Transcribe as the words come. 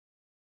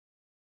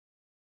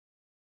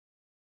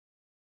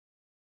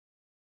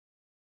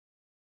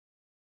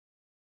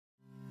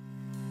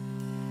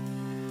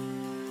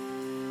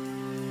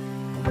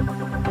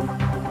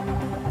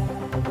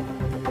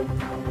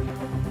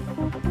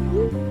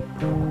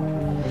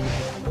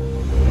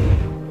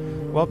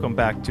Welcome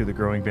back to the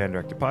Growing Band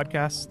Director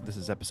podcast. This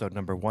is episode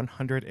number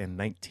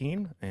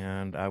 119,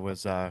 and I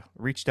was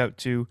reached out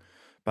to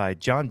by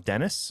John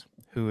Denis,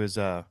 who is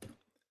a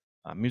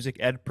music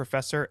ed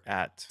professor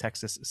at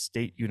Texas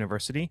State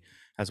University,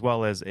 as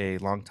well as a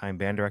longtime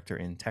band director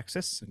in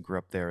Texas, and grew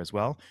up there as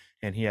well.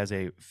 And he has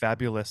a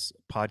fabulous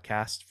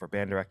podcast for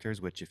band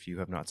directors, which if you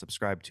have not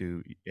subscribed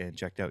to and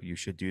checked out, you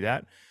should do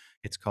that.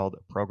 It's called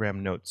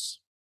Program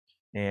Notes.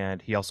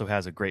 And he also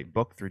has a great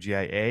book through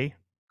GIA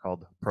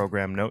called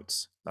Program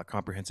Notes, a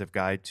comprehensive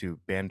guide to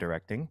band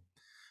directing.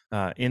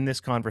 In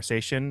this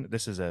conversation,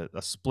 this is a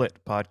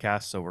split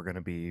podcast, so we're going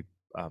to be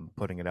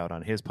putting it out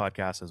on his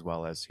podcast as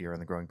well as here on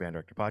the Growing Band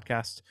Director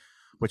podcast,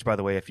 which, by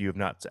the way, if you have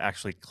not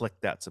actually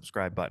clicked that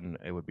subscribe button,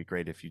 it would be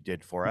great if you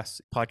did for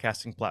us,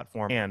 podcasting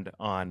platform and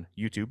on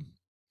YouTube.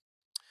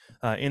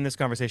 In this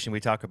conversation, we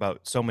talk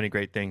about so many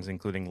great things,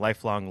 including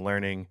lifelong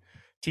learning,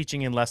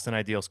 teaching in less than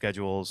ideal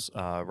schedules,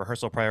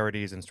 rehearsal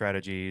priorities and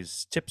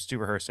strategies, tips to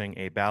rehearsing,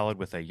 a ballad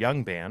with a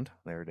young band,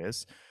 there it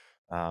is,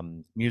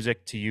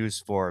 music to use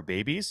for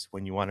babies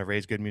when you want to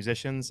raise good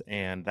musicians,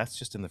 and that's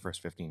just in the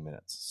first 15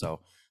 minutes. So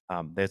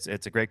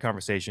it's a great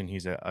conversation.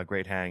 He's a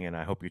great hang, and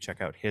I hope you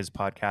check out his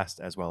podcast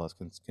as well as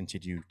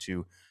continue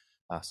to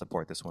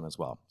support this one as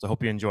well. So I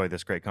hope you enjoy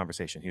this great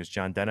conversation. He was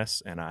John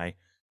Denis and I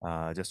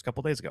just a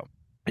couple days ago.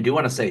 I do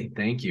want to say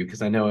thank you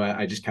because I know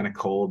I just kind of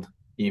cold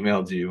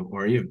emailed you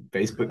or even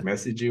Facebook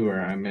messaged you,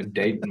 or I'm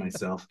dating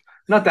myself.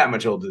 Not that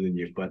much older than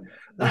you, but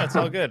no, it's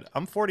all good.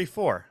 I'm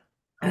 44.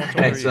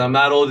 So I'm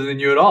not older than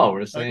you at all.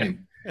 We're the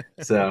same.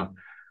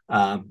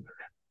 Okay.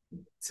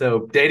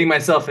 So dating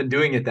myself and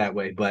doing it that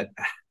way. But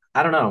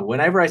I don't know.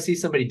 Whenever I see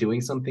somebody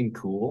doing something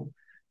cool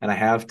and I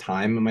have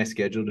time in my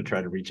schedule to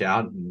try to reach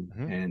out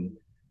and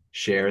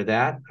share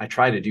that, I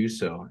try to do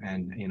so.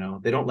 And,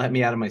 they don't let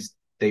me out of my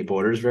state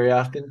borders very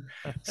often.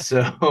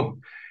 So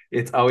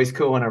it's always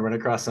cool when I run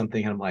across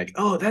something and I'm like,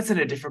 oh, that's in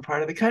a different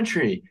part of the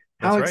country.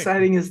 How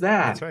exciting is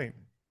that? That's right.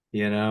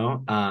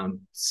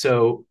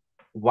 So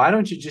why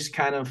don't you just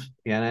kind of,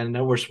 and I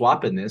know we're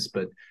swapping this,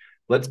 but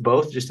let's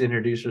both just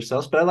introduce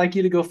ourselves. But I'd like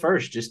you to go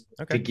first, just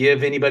to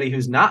give anybody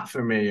who's not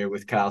familiar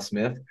with Kyle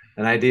Smith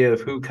an idea of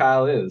who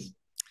Kyle is.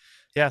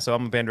 Yeah, so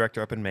I'm a band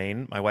director up in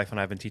Maine. My wife and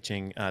I have been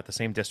teaching at the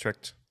same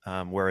district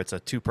where it's a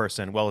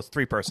two-person, well, it's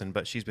three-person,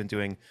 but she's been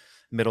doing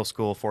middle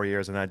school 4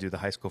 years and I do the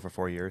high school for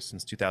 4 years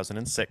since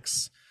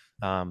 2006.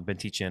 Been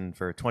teaching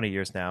for 20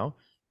 years now,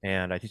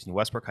 and I teach in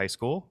Westbrook High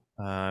School.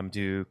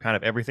 Do kind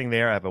of everything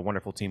there. I have a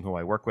wonderful team who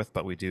I work with,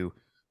 but we do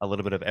a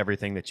little bit of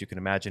everything that you can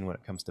imagine when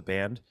it comes to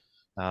band.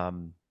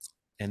 And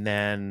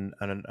then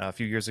a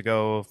few years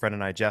ago, a friend of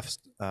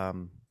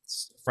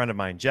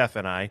mine, Jeff,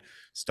 and I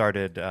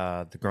started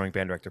the Growing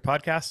Band Director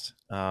podcast.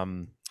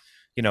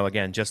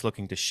 Again, just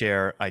looking to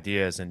share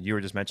ideas. And you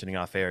were just mentioning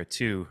off air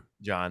too,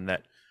 John,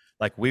 that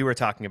like we were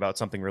talking about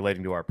something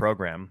relating to our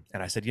program.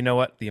 And I said, you know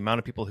what, the amount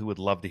of people who would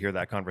love to hear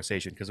that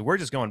conversation, because we're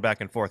just going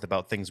back and forth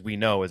about things we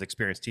know as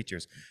experienced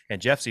teachers.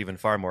 And Jeff's even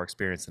far more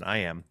experienced than I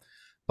am.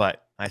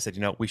 But I said,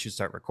 we should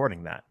start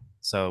recording that.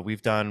 So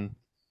we've done,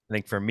 I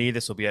think for me,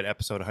 this will be at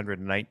episode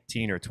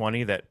 119 or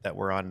 20 that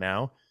we're on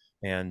now.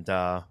 And,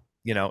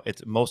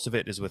 it's most of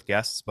it is with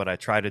guests, but I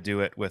try to do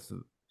it with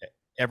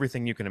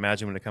everything you can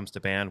imagine when it comes to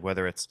band,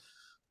 whether it's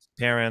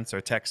parents or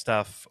tech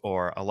stuff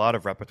or a lot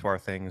of repertoire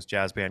things,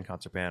 jazz band,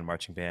 concert band,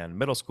 marching band,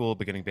 middle school,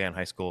 beginning band,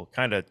 high school,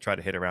 kind of try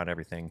to hit around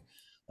everything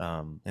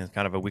in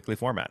kind of a weekly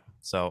format.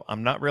 So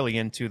I'm not really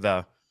into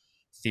the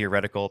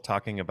theoretical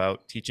talking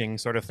about teaching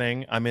sort of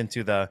thing. I'm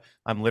into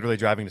I'm literally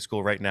driving to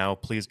school right now.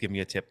 Please give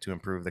me a tip to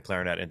improve the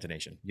clarinet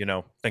intonation,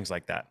 things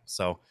like that.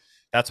 So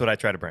that's what I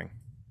try to bring.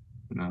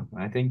 No,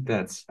 I think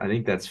that's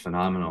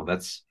phenomenal.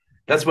 That's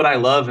what I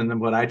love. And then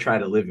what I try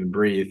to live and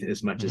breathe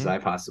as much as I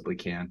possibly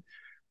can.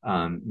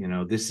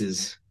 This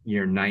is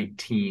year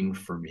 19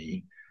 for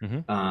me.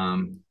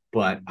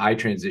 But I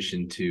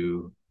transitioned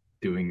to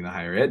doing the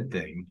higher ed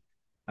thing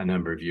a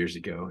number of years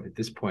ago. At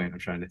this point, I'm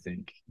trying to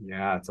think.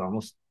 Yeah, it's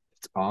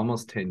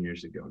almost 10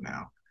 years ago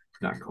now.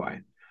 Not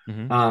quite.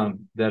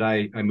 That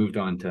I moved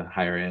on to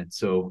higher ed.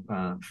 So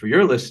for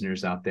your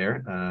listeners out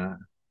there,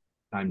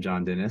 I'm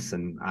John Denis,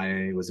 and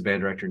I was a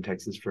band director in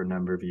Texas for a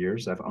number of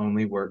years. I've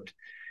only worked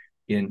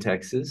in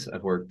Texas.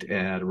 I've worked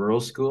at a rural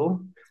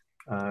school,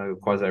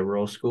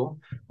 quasi-rural school,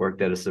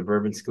 worked at a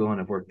suburban school, and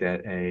I've worked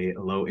at a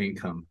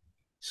low-income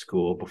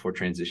school before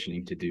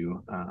transitioning to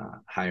do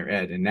higher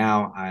ed. And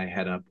now I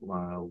head up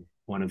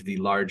one of the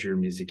larger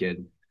music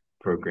ed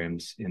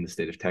programs in the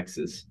state of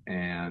Texas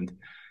and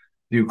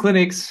do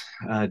clinics,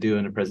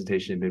 doing a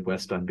presentation in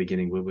Midwest on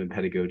beginning woodwind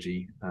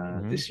pedagogy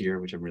this year,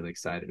 which I'm really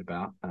excited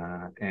about,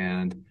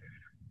 and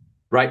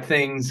write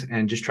things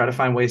and just try to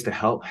find ways to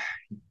help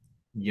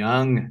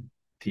young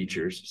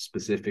teachers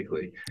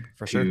specifically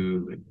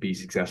be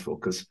successful.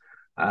 Because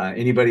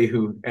anybody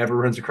who ever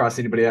runs across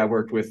anybody I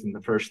worked with in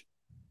the first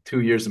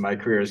 2 years of my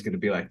career is going to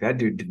be like, that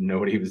dude didn't know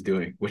what he was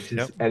doing, which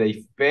is at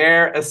a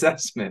fair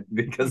assessment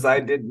because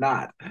I did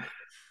not.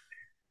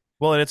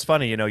 Well, and it's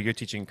funny, you're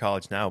teaching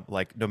college now,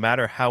 like no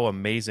matter how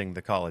amazing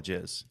the college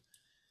is,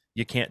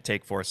 you can't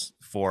take for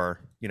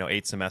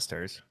 8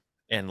 semesters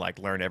and like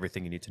learn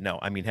everything you need to know.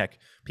 I mean, heck,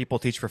 people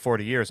teach for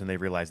 40 years and they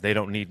realize they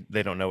don't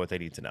know what they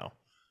need to know.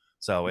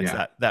 So it's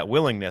Yeah. that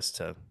willingness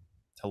to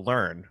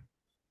learn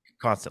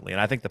constantly.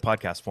 And I think the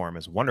podcast forum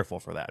is wonderful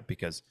for that,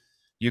 because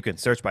you can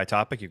search by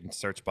topic, you can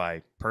search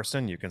by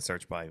person, you can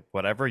search by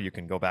whatever, you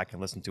can go back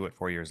and listen to it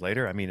 4 years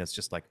later. I mean, it's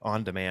just like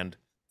on demand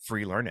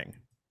free learning.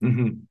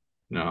 Mm-hmm.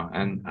 No,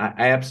 and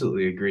I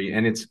absolutely agree.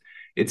 And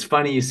it's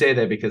funny you say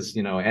that, because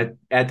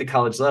at the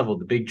college level,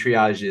 the big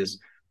triage is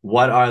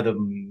what are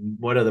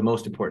the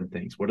most important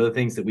things? What are the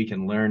things that we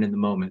can learn in the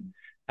moment,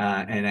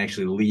 and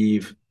actually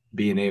leave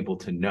being able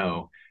to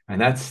know?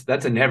 And Mm-hmm.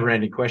 that's a never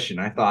ending question.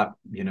 I thought,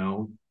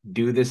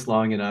 do this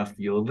long enough,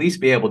 you'll at least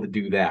be able to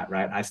do that,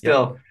 right? I Yep.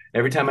 still,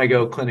 every time I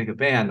go clinic a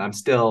band, I'm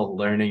still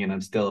learning and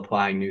I'm still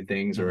applying new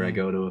things, or I Mm-hmm.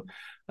 go to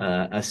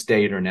a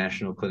state or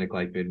national clinic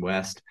like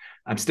Midwest.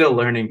 I'm still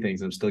learning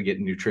things. I'm still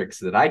getting new tricks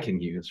that I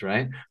can use,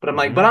 right? But I'm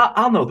like, Mm-hmm. but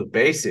I'll know the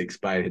basics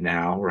by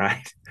now,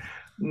 right?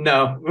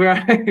 No,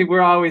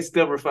 we're always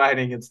still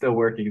refining and still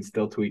working and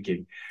still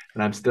tweaking,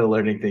 and I'm still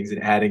learning things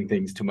and adding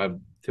things to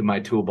my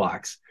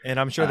toolbox. And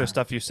I'm sure there's Uh,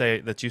 stuff you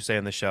say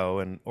in the show,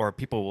 and or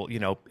people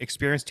will,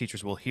 experienced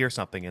teachers will hear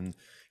something, and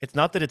it's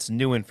not that it's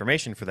new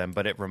information for them,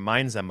 but it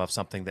reminds them of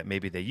something that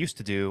maybe they used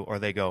to do, or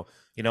they go,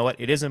 you know what,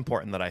 it is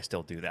important that I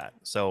still do that.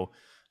 So,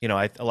 a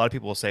lot of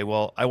people will say,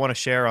 well, I want to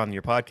share on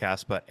your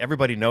podcast, but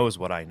everybody knows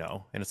what I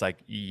know, and it's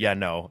like, yeah,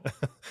 no,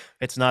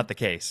 it's not the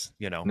case.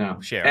 no,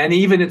 Share. and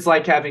even it's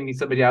like having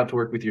somebody out to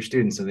work with your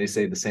students, and they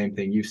say the same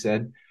thing you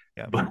said,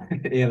 Yeah. but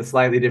in a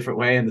slightly different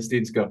way, and the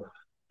students go,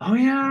 "Oh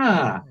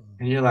yeah," Oh,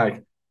 and you're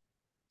like,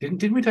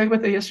 "Didn't we talk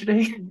about that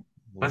yesterday? Lord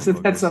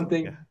Wasn't that boogers. Yeah.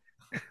 something?"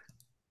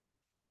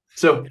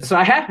 So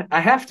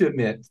I have to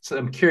admit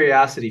some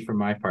curiosity from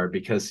my part,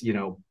 because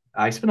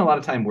I spend a lot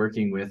of time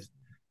working with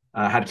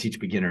how to teach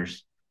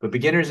beginners, but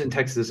beginners in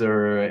Texas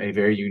are a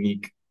very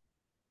unique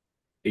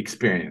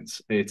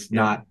experience. It's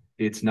Yep.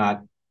 not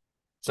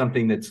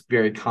something that's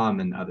very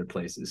common other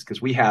places,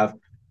 because we have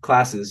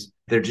classes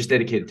that are just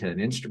dedicated to an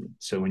instrument.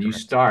 So when you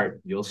Correct.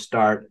 start, you'll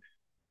start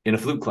in a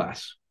flute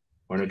class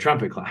or in a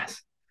trumpet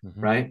class,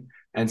 Mm-hmm. right?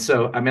 And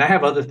so, I mean, I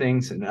have other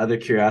things and other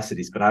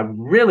curiosities, but I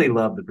really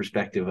love the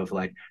perspective of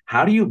like,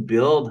 how do you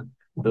build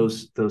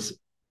those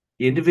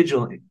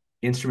individual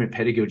instrument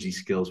pedagogy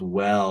skills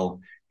well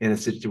in a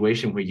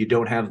situation where you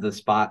don't have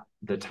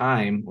the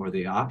time, or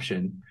the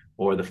option,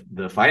 or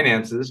the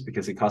finances,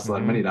 because it costs a lot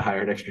of Mm-hmm. money to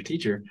hire an extra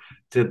teacher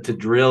to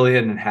drill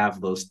in and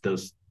have those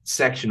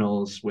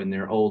sectionals when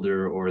they're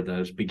older, or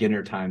those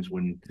beginner times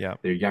when Yeah.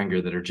 they're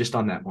younger, that are just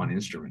on that one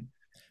instrument.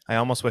 I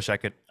almost wish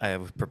I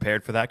was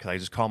prepared for that, because I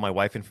just call my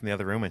wife in from the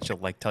other room and she'll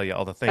like tell you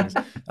all the things,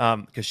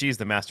 because she's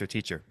the master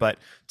teacher. But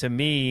to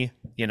me,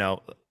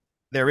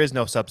 there is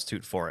no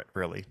substitute for it,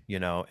 really.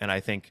 And I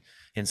think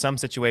in some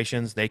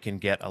situations they can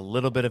get a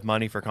little bit of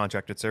money for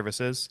contracted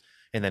services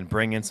and then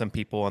bring in some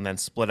people and then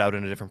split out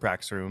into different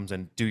practice rooms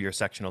and do your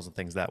sectionals and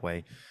things that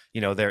way.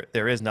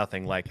 There is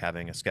nothing like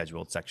having a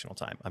scheduled sectional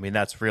time. I mean,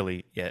 that's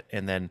really it.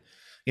 And then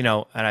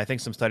and I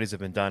think some studies have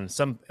been done,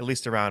 some at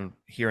least around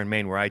here in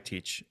Maine where I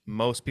teach.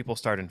 Most people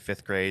start in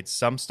fifth grade,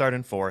 some start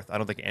in fourth. I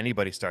don't think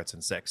anybody starts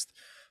in sixth.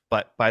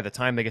 But by the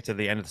time they get to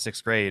the end of the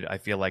sixth grade, I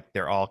feel like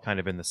they're all kind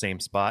of in the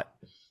same spot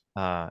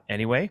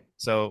anyway.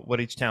 So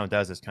what each town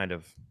does is kind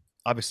of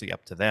obviously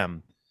up to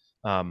them.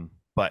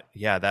 But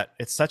yeah, that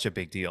it's such a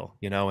big deal,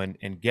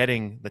 and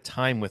getting the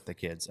time with the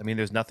kids. I mean,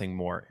 there's nothing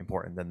more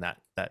important than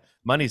that. That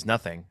money's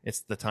nothing.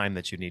 It's the time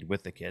that you need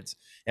with the kids.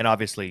 And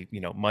obviously,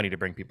 money to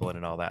bring people in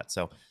and all that.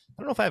 So I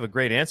don't know if I have a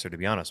great answer, to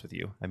be honest with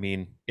you. I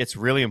mean, it's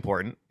really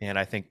important. And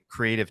I think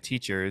creative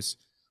teachers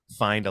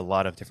find a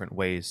lot of different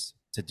ways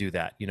to do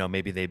that.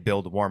 Maybe they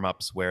build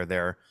warm-ups where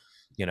they're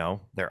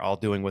all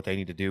doing what they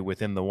need to do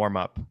within the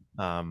warm-up.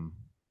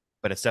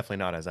 But it's definitely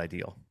not as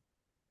ideal.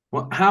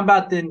 Well, how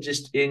about then,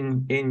 just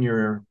in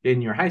your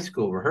high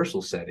school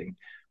rehearsal setting?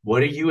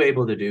 What are you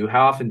able to do?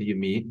 How often do you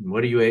meet? And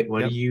what do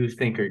Yep. you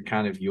think are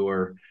kind of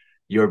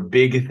your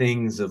big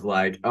things of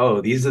like,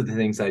 oh, these are the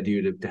things I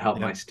do to help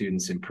my Yep.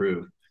 students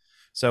improve?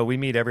 So we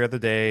meet every other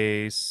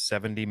day,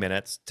 70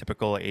 minutes,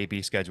 typical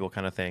AB schedule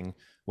kind of thing.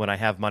 When I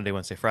have Monday,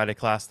 Wednesday, Friday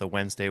class, the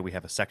Wednesday we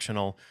have a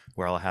sectional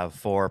where I'll have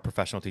 4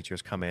 professional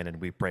teachers come in and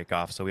we break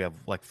off. So we have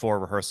like 4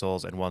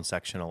 rehearsals and 1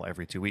 sectional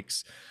every 2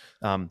 weeks.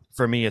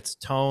 For me, it's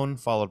tone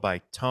followed by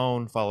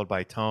tone, followed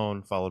by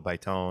tone, followed by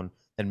tone,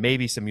 and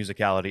maybe some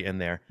musicality in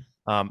there.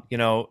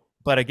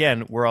 But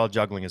again, we're all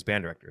juggling as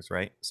band directors,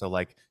 right? So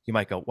like you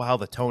might go, wow,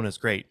 the tone is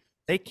great.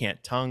 They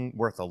can't tongue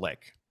worth a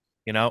lick.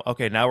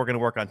 Okay, now we're going to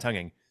work on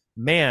tonguing.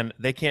 Man,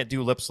 they can't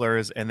do lip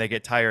slurs and they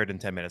get tired in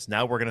 10 minutes.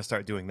 Now we're going to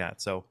start doing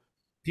that. So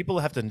people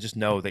have to just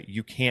know that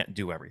you can't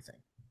do everything.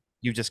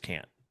 You just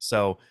can't.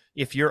 So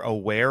if you're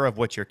aware of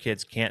what your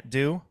kids can't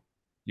do,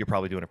 you're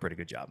probably doing a pretty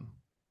good job.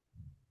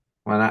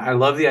 Well, I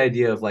love the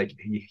idea of like,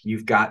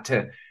 you've got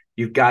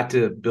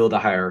to build a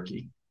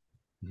hierarchy.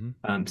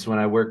 Mm-hmm. So when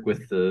I work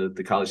with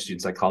the college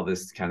students, I call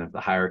this kind of the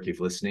hierarchy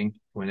of listening.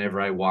 Whenever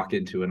I walk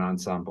into an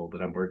ensemble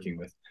that I'm working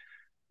with,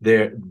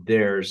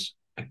 there's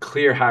a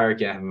clear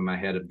hierarchy I have in my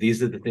head of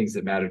these are the things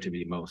that matter to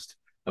me most,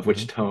 of Mm-hmm.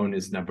 which tone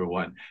is number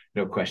one,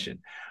 no question.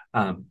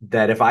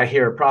 That if I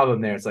hear a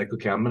problem there, it's like,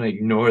 okay, I'm going to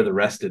ignore the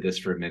rest of this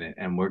for a minute,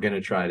 and we're going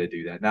to try to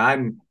do that. Now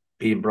I'm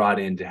being brought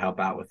in to help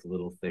out with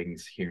little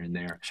things here and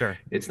there. Sure.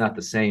 It's not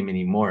the same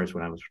anymore as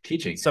when I was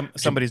teaching.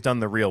 Somebody's done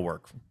the real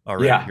work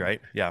already, Yeah,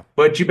 right? Yeah.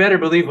 but you better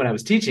believe when I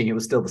was teaching, it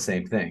was still the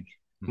same thing,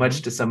 Mm-hmm.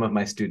 much to some of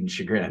my students'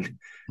 chagrin.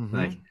 Mm-hmm.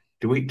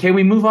 Like, can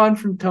we move on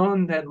from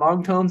tone and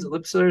long tones,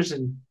 ellipses,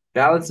 and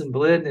balance and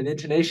blend and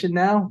intonation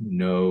now?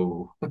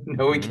 No,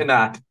 no, we Mm-hmm.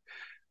 cannot.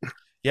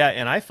 Yeah,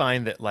 and I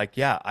find that like,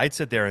 yeah, I'd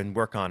sit there and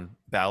work on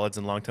ballads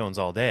and long tones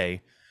all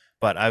day,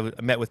 but I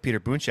met with Peter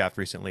Boonshaft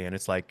recently, and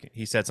it's like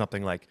he said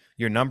something like,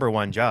 "Your number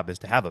one job is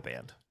to have a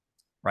band."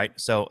 Right?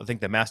 So I think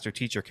the master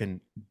teacher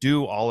can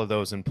do all of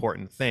those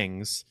important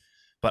things,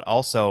 but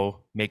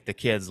also make the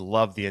kids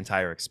love the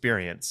entire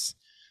experience,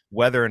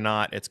 whether or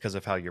not it's because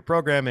of how you're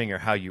programming or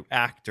how you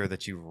act or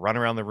that you run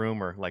around the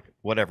room or like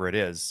whatever it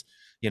is.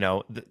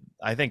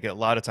 I think a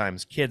lot of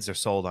times kids are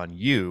sold on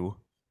you.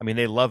 I mean,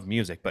 they love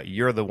music, but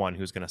you're the one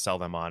who's going to sell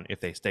them on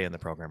if they stay in the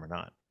program or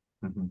not.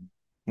 Mm-hmm.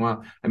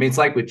 Well, I mean, it's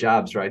like with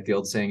jobs, right? The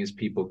old saying is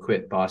people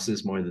quit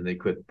bosses more than they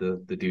quit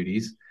the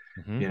duties.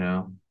 Mm-hmm. You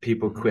know, Mm-hmm.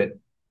 people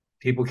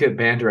quit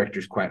band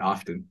directors quite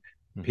often.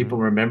 Mm-hmm. People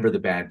remember the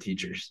bad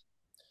teachers,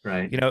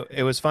 right?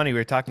 It was funny. We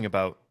were talking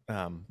about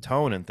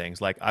tone and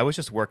things. Like I was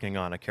just working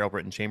on a Carol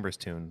Britton Chambers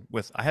tune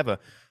with.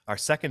 Our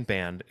second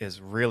band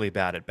is really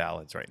bad at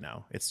ballads right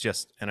now. It's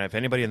just, and if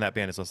anybody in that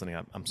band is listening,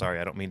 I'm sorry.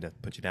 I don't mean to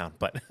put you down,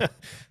 but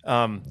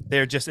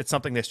it's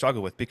something they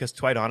struggle with because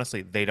quite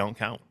honestly, they don't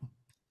count.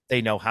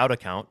 They know how to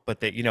count,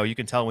 but you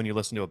can tell when you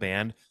listen to a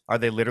band, are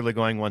they literally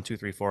going 1, 2,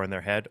 3, 4 in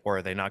their head, or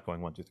are they not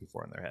going 1, 2, 3,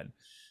 4 in their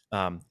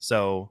head?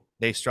 So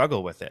they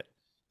struggle with it.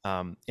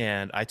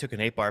 And I took an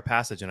 8-bar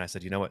passage and I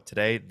said, you know what,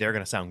 today they're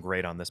going to sound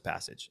great on this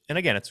passage. And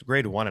again, it's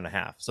grade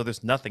 1.5. So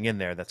there's nothing in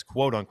there that's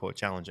quote unquote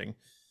challenging,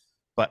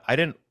 but I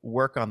didn't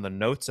work on the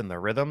notes and the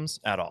rhythms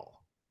at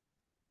all.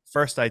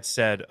 First, I'd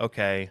said,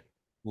 okay,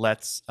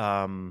 let's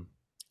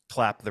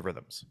clap the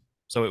rhythms.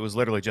 So it was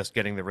literally just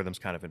getting the rhythms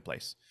kind of in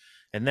place.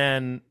 And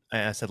then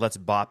I said, let's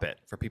bop it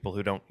for people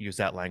who don't use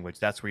that language.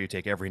 That's where you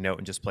take every note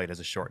and just play it as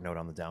a short note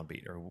on the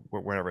downbeat or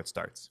wherever it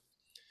starts.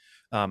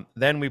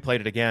 Then we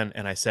played it again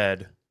and I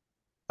said,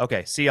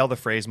 okay, see all the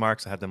phrase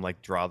marks. I had them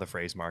like draw the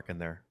phrase mark in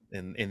there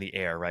in the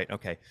air, right?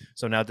 Okay,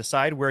 so now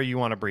decide where you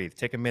want to breathe.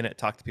 Take a minute,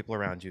 talk to people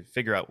around you,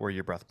 figure out where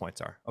your breath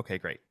points are. Okay,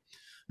 great.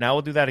 Now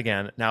we'll do that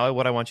again. Now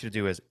what I want you to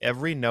do is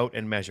every note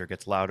and measure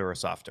gets louder or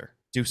softer.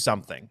 Do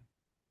something.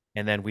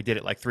 And then we did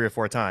it like 3 or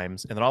 4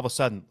 times, and then all of a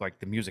sudden, like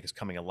the music is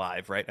coming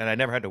alive, right? And I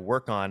never had to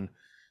work on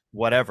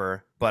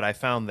whatever, but I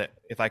found that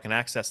if I can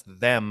access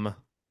them,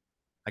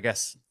 I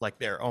guess like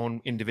their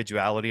own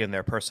individuality and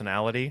their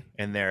personality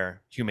and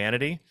their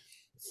humanity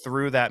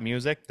through that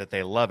music, that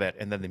they love it,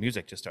 and then the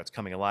music just starts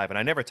coming alive. And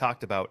I never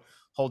talked about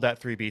hold that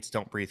 3 beats,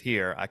 don't breathe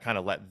here. I kind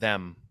of let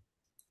them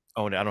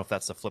own it. I don't know if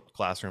that's a flipped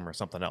classroom or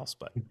something else,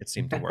 but it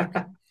seemed to work.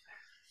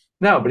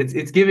 No, but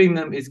it's giving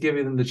them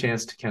the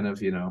chance to kind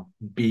of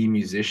be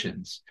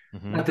musicians.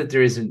 Mm-hmm. Not that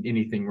there isn't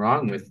anything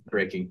wrong with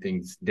breaking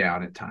things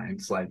down at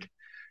times. Like,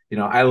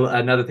 I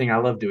another thing I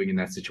love doing in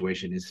that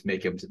situation is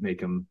make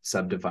them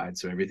subdivide,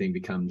 so everything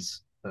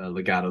becomes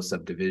legato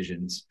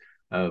subdivisions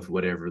of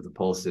whatever the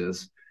pulse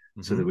is, so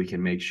Mm-hmm. that we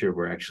can make sure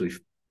we're actually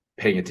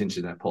paying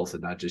attention to that pulse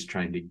and not just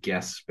trying to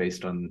guess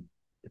based on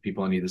the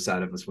people on either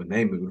side of us when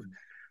they move,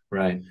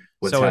 right?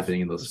 What's So if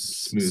happening in those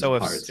smooth so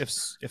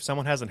parts. if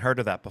someone hasn't heard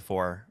of that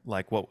before,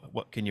 like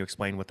what can you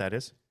explain what that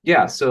is?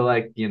 Yeah, so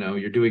like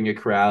you're doing a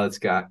chorale, it's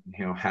got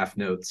half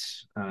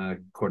notes,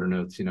 quarter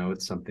notes,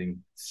 it's something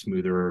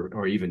smoother,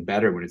 or even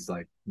better when it's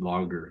like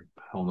longer,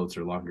 whole notes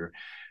are longer,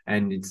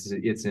 and it's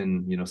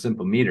in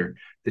simple meter,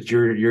 that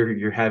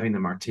you're having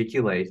them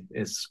articulate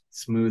as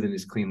smooth and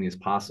as cleanly as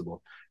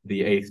possible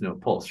the eighth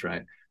note pulse,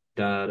 right?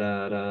 Da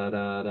da da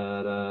da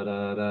da da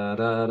da da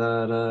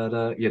da da da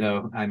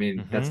da. I mean,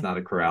 Mm-hmm. that's not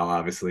a chorale,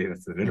 obviously,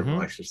 that's an interval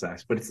Mm-hmm.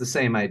 exercise, but it's the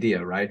same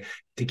idea, right?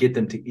 To get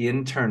them to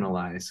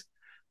internalize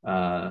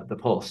the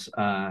pulse.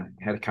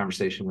 Had a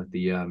conversation with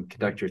the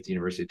conductor at the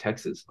University of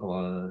Texas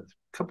a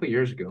couple of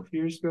years ago, a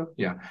few years ago,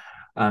 yeah,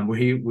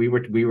 where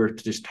we were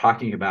just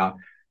talking about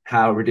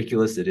how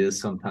ridiculous it is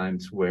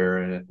sometimes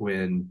where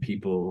when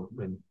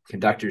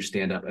conductors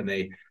stand up and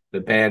the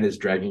band is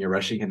dragging or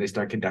rushing and they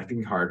start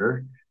conducting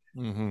harder.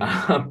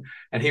 Mm-hmm.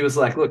 And he was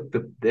like, look,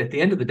 at the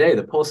end of the day,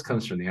 the pulse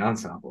comes from the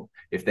ensemble.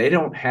 If they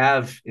don't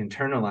have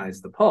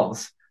internalized the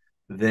pulse,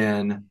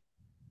 then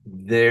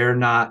they're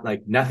not,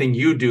 like, nothing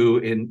you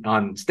do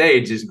on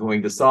stage is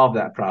going to solve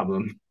that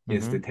problem Mm-hmm.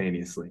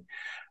 instantaneously.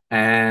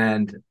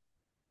 And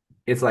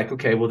it's like,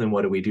 okay, well then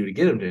what do we do to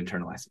get them to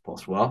internalize the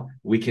pulse? Well,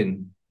 we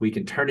can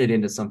turn it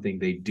into something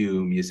they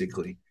do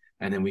musically,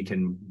 and then we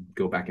can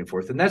go back and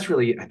forth. And that's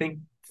really, I think,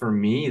 for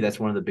me, that's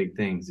one of the big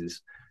things,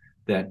 is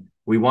that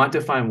we want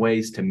to find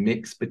ways to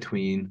mix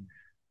between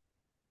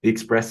the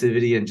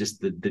expressivity and just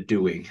the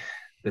doing,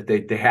 that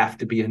they have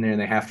to be in there and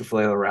they have to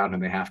flail around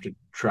and they have to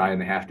try and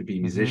they have to be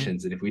Mm-hmm.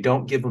 musicians. And if we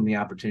don't give them the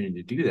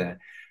opportunity to do that,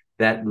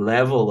 that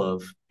level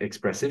of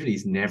expressivity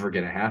is never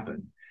going to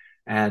happen.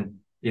 And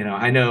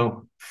I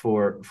know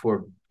for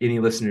any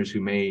listeners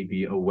who may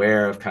be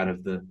aware of kind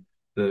of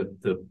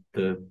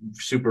the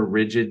super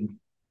rigid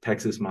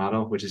Texas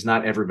model, which is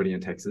not everybody in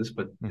Texas,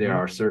 but there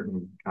are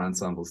certain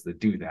ensembles that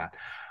do that.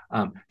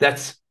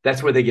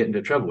 That's where they get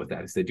into trouble with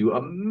that. Is they do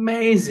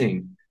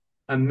amazing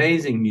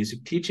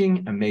music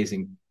teaching,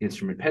 amazing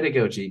instrument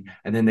pedagogy,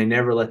 and then they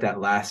never let that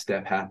last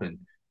step happen,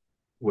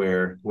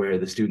 where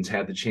the students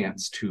have the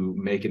chance to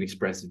make an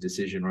expressive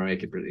decision or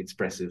make an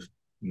expressive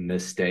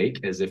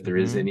mistake, as if there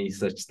is any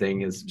such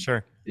thing as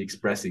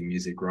expressing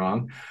music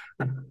wrong.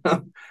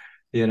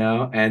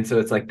 And so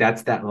it's like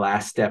that's that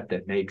last step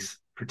that makes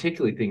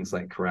particularly things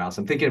like chorales.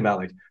 I'm thinking about,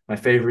 like, my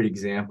favorite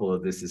example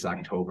of this is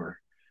October.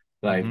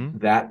 Like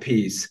that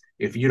piece,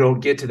 if you don't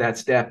get to that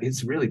step,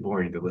 it's really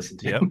boring to listen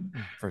to. Yep,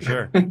 for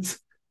sure. And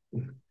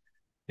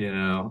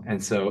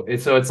so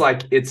it's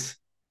like it's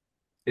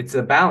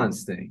a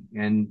balance thing,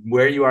 and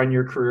where you are in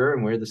your career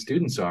and where the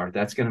students are,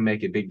 that's going to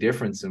make a big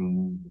difference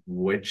in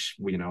which,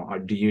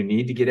 do you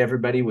need to get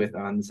everybody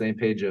on the same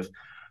page of,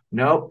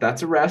 nope,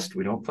 that's a rest,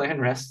 we don't plan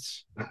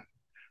rests,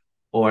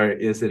 or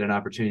is it an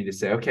opportunity to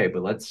say, okay,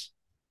 but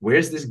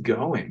where's this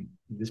going?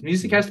 This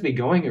music has to be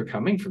going or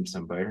coming from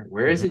somewhere.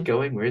 Where is it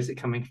going? Where is it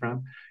coming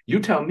from? You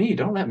tell me,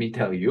 don't let me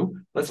tell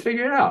you. Let's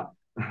figure it out.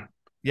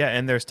 Yeah,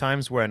 and there's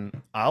times when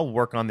I'll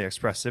work on the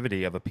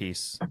expressivity of a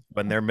piece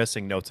when they're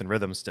missing notes and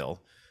rhythm still.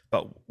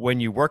 But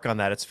when you work on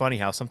that, it's funny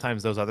how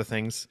sometimes those other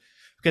things,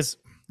 because,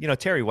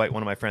 Terry White,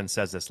 one of my friends,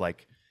 says this,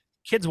 like,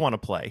 kids want to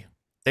play.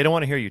 They don't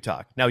want to hear you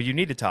talk. Now, you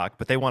need to talk,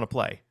 but they want to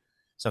play.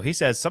 So he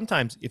says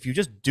sometimes if you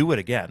just do it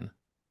again,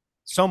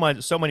 so many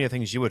of the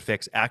things you would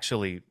fix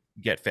actually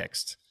get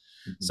fixed.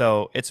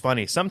 So it's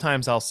funny.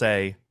 Sometimes I'll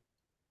say,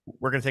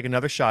 we're going to take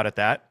another shot at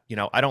that.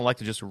 I don't like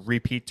to just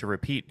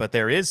repeat, but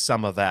there is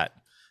some of that.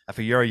 If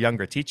you're a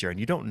younger teacher and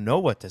you don't know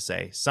what to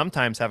say,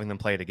 sometimes having them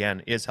play it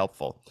again is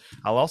helpful.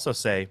 I'll also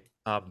say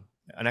an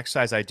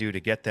exercise I do to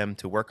get them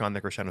to work on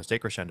the crescendos,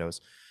 decrescendos,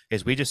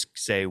 is we just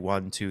say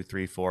 1, 2,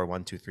 3, 4,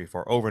 1, 2, 3,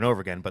 4 over and over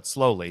again, but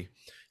slowly.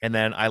 And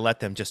then I let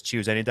them just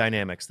choose any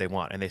dynamics they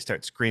want, and they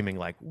start screaming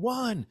like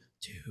 1,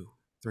 2,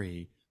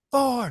 3,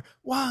 4,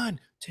 1,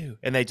 2,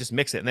 and they just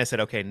mix it. And they said,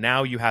 okay,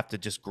 now you have to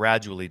just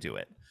gradually do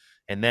it.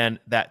 And then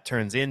that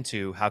turns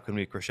into how can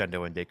we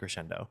crescendo and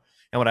decrescendo.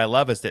 And what I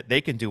love is that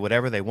they can do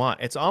whatever they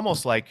want. It's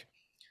almost like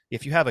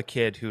if you have a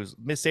kid who's,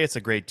 say it's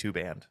a grade 2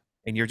 band,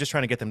 and you're just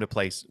trying to get them to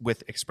play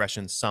with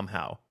expression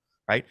somehow,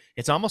 right?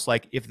 It's almost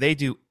like if they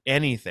do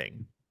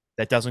anything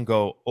that doesn't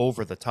go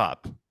over the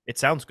top, it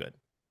sounds good.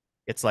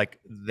 It's like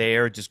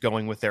they're just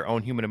going with their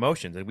own human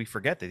emotions. And we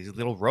forget that these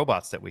little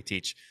robots that we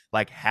teach,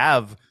 like,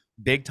 have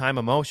big time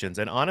emotions.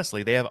 And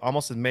honestly, they have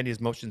almost as many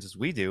emotions as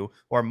we do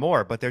or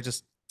more, but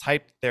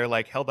they're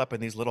like held up in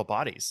these little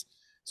bodies.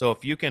 So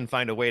if you can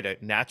find a way to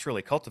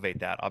naturally cultivate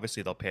that,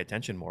 obviously they'll pay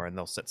attention more and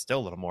they'll sit still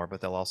a little more,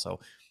 but they'll also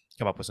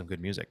come up with some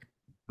good music.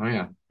 Oh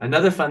yeah.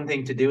 Another fun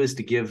thing to do is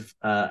to give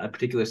a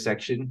particular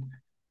section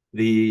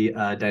the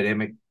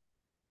dynamic,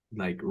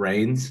 like,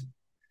 reins.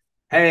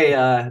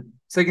 Hey,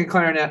 second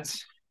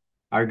clarinets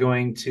are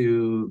going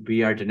to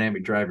be our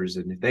dynamic drivers,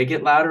 and if they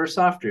get louder or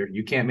softer,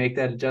 you can't make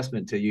that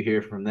adjustment until you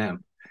hear from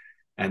them.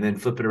 And then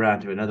flip it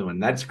around to another one.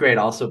 That's great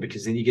also,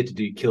 because then you get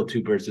to kill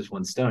two birds with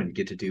one stone. You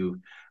get to do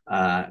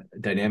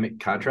dynamic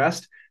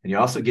contrast, and you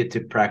also get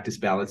to practice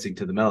balancing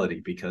to the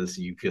melody, because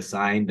you've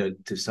assigned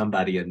to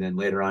somebody, and then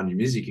later on in your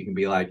music you can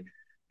be like,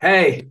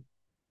 hey,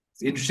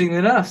 interestingly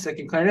enough,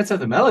 second clarinets have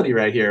the melody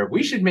right here.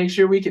 We should make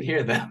sure we can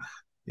hear them.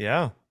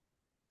 Yeah.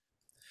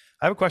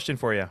 I have a question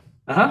for you.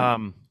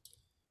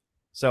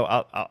 So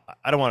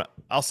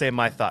I'll say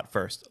my thought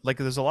first. Like,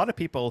 there's a lot of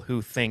people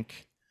who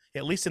think,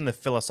 at least in the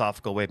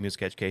philosophical way of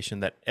music education,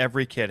 that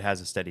every kid has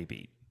a steady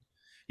beat.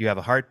 You have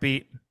a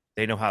heartbeat,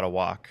 they know how to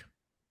walk.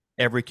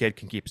 Every kid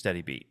can keep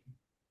steady beat.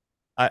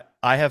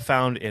 I have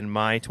found in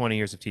my 20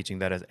 years of teaching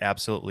that is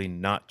absolutely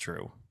not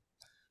true.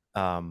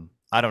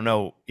 I don't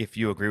know if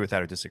you agree with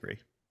that or disagree.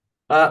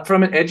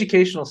 From an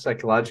educational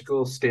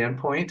psychological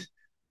standpoint,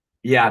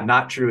 yeah,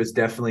 not true is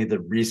definitely the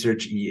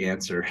research-y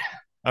answer.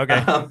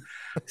 Okay.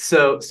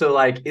 So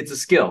like, it's a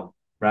skill,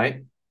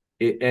 right?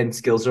 And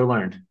skills are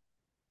learned.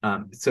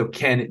 So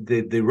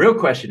the real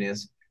question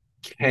is,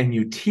 can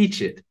you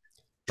teach it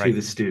to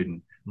the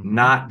student?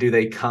 Not do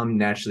they come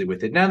naturally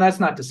with it? Now, that's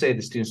not to say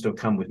the students don't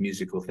come with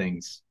musical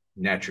things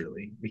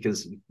naturally,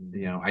 because,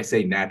 I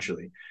say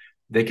naturally.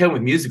 They come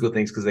with musical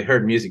things because they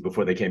heard music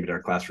before they came into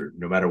our classroom,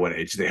 no matter what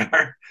age they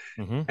are.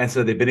 And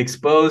so they've been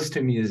exposed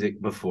to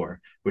music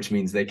before, which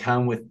means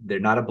they're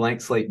not a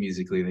blank slate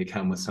musically. They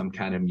come with some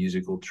kind of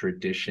musical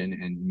tradition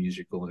and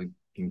musical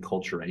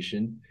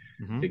enculturation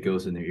that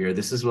goes in their ear.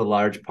 This is a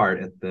large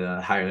part at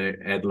the higher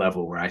ed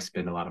level where I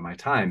spend a lot of my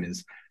time,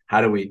 is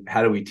how do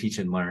we teach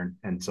and learn?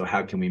 And so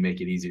how can we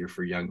make it easier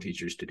for young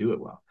teachers to do it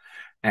well?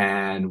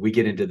 And we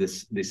get into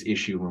this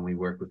issue when we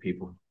work with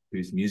people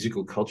whose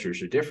musical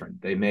cultures are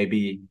different. They may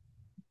be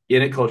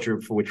in a culture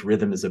for which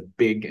rhythm is a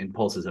big and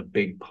pulse is a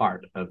big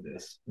part of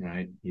this,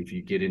 right? If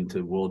you get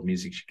into world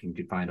music, you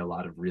can find a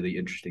lot of really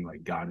interesting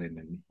like Ghanaian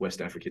and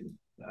West African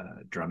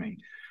drumming.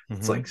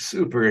 It's Mm-hmm. like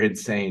super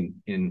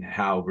insane in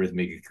how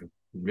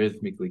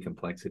rhythmically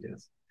complex it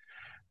is.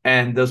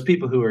 And those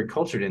people who are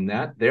cultured in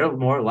that, they're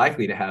more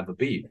likely to have a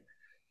beat.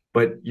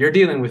 But you're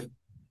dealing with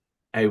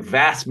a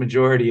vast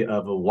majority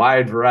of a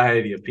wide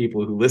variety of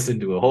people who listen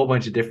to a whole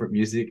bunch of different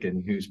music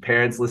and whose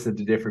parents listen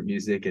to different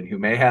music and who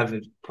may have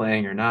it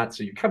playing or not.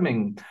 So you're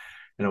coming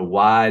in a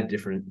wide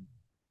different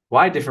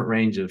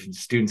range of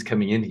students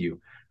coming into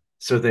you.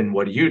 So then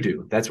what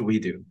do? That's what we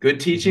do. Good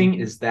Mm-hmm. teaching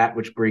is that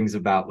which brings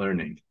about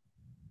learning.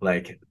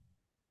 Like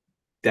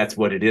that's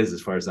what it is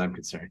as far as I'm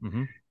concerned.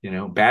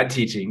 Mm-hmm. Bad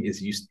teaching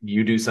is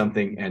you do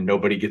something and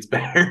nobody gets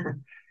better.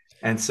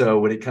 And so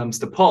when it comes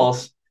to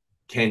pulse,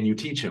 can you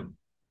teach them?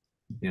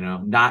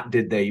 Not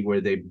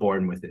were they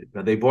born with it?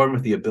 Are they born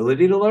with the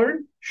ability to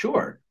learn?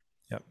 Sure,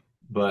 Yep.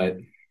 but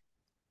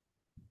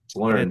it's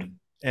And it learned.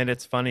 and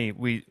it's funny.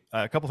 We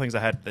a couple things I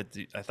had that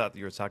I thought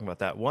you were talking about.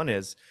 That one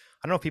is,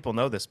 I don't know if people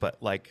know this,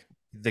 but like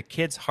the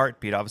kid's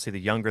heartbeat, obviously the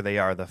younger they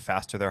are, the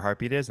faster their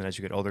heartbeat is, and as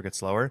you get older, it gets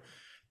slower.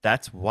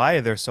 That's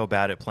why they're so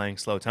bad at playing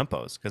slow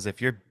tempos. Because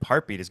if your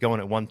heartbeat is going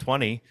at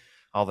 120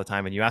 all the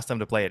time, and you ask them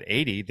to play at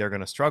 80, they're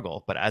going to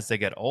struggle. But as they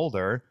get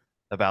older,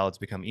 the ballads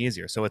become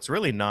easier. So it's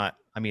really not.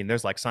 I mean,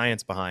 there's like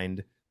science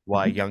behind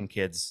why Mm-hmm. young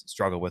kids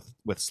struggle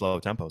with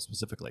slow tempos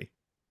specifically.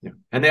 Yeah.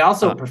 And they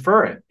also Uh,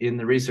 prefer it in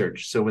the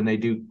research. So when they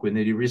do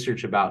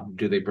research about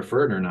do they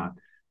prefer it or not,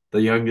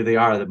 the younger they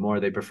are, the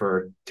more they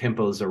prefer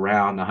tempos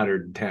around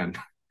 110.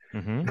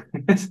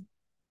 mm-hmm.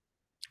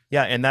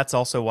 Yeah, and that's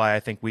also why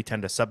I think we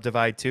tend to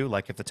subdivide too.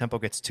 Like if the tempo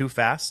gets too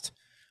fast,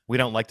 we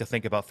don't like to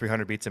think about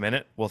 300 beats a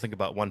minute. We'll think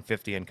about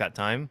 150 and cut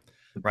time,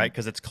 right?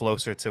 Because it's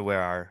closer to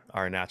where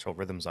our natural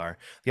rhythms are.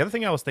 The other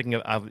thing I was thinking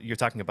of, you're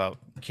talking about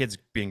kids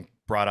being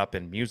brought up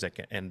in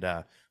music and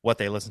what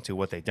they listen to,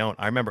 what they don't.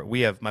 I remember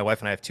my wife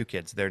and I have two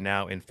kids. They're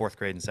now in fourth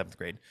grade and seventh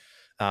grade.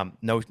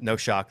 No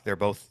shock, they're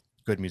both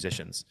good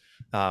musicians.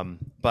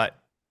 But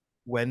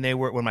when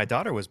my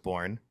daughter was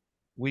born,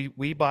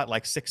 we bought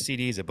like 6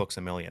 CDs of Books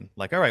a Million.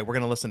 Like, all right, we're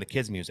gonna listen to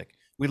kids' music.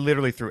 We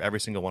literally threw every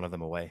single one of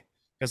them away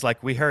because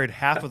like we heard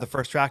half of the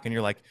first track, and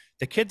you're like,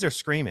 the kids are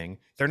screaming.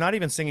 They're not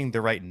even singing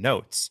the right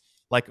notes.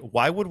 Like,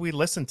 why would we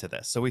listen to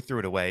this? So we threw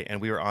it away, and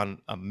we were on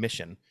a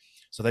mission.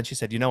 So then she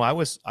said, I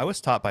was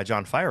taught by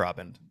John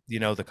Feyerabend,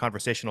 the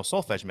conversational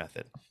solfege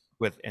method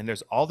and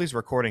there's all these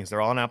recordings.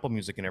 They're all on Apple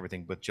Music and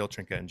everything with Jill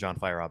Trinka and John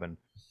Feyerabend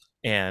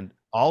and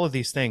all of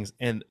these things.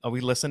 And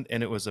we listened,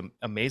 and it was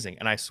amazing.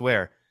 And I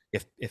swear,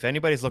 if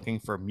anybody's looking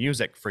for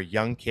music for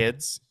young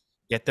kids,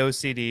 get those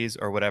CDs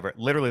or whatever.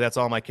 Literally, that's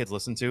all my kids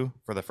listen to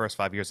for the first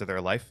 5 years of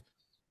their life.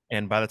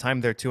 And by the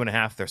time they're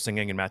 2.5, they're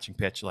singing and matching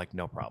pitch like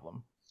no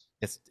problem.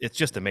 It's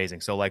just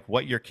amazing. So like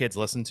what your kids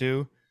listen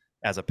to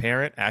as a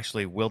parent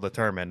actually will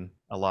determine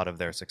a lot of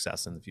their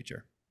success in the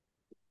future.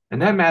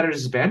 And that matters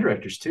as band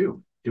directors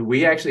too. Do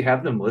we actually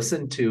have them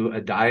listen to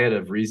a diet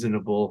of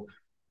reasonable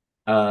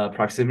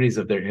proximities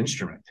of their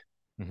instrument?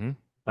 Mm-hmm.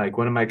 Like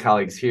one of my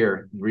colleagues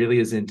here really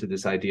is into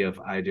this idea of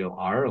ideal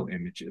aural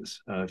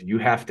images of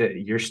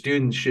your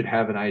students should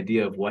have an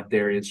idea of what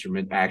their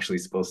instrument actually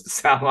is supposed to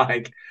sound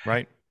like.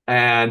 Right.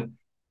 And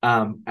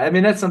I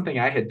mean, that's something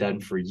I had done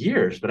for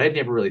years, but I'd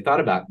never really thought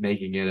about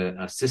making it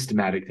a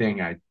systematic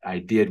thing. I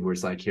did where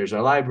it's like, here's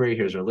our library,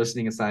 here's our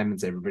listening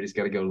assignments. Everybody's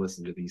got to go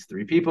listen to these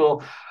three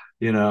people,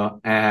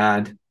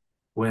 and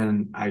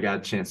when I got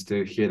a chance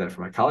to hear that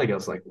from my colleague, I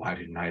was like, why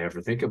didn't I ever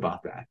think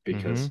about that? Mm-hmm.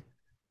 Because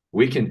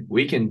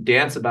we can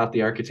dance about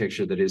the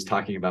architecture that is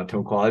talking about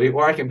tone quality,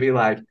 or I can be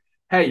like,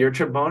 hey, you're a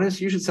trombonist,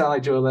 you should sound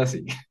like Joe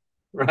Alessi,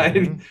 right?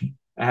 Mm-hmm.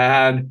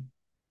 And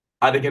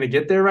are they going to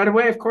get there right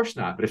away? Of course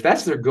not. But if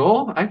that's their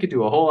goal, I could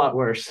do a whole lot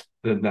worse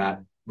than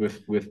that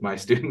with my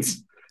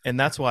students. And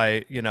that's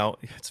why,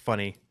 it's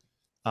funny.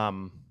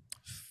 Um,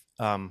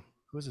 who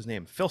was his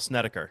name? Phil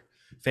Snedeker,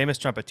 famous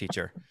trumpet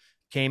teacher,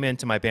 came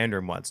into my band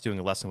room once doing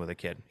a lesson with a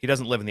kid. He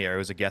doesn't live in the area. It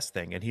was a guest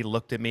thing. And he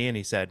looked at me and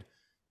he said,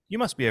 you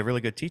must be a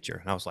really good teacher.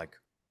 And I was like,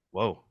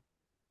 whoa,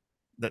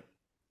 that,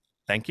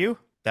 thank you.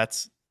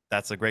 That's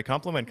a great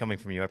compliment coming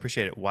from you. I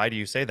appreciate it. Why do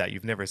you say that?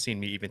 You've never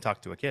seen me even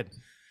talk to a kid.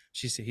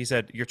 He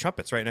said, your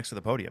trumpet's right next to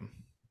the podium.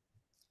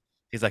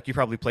 He's like, you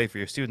probably play for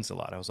your students a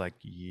lot. I was like,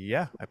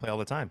 yeah, I play all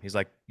the time. He's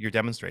like, you're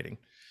demonstrating.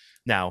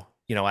 Now,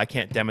 I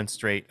can't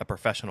demonstrate a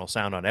professional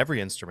sound on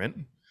every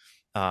instrument.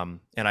 And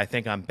I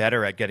think I'm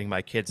better at getting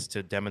my kids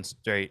to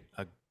demonstrate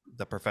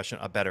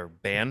a better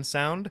band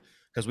sound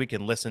because we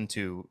can listen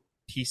to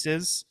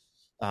pieces.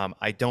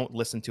 I don't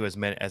listen to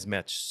as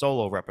much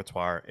solo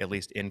repertoire, at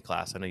least in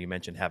class. I know you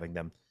mentioned having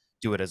them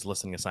do it as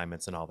listening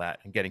assignments and all that,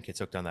 and getting kids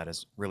hooked on that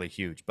is really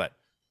huge. But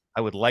I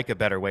would like a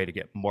better way to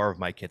get more of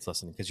my kids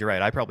listening because you're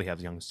right. I probably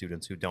have young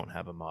students who don't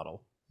have a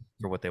model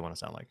for what they want to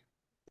sound like.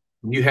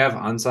 You have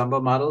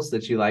ensemble models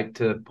that you like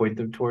to point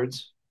them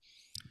towards?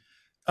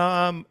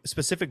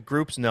 Specific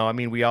groups, no. I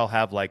mean, we all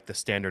have like the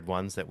standard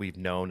ones that we've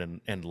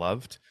known and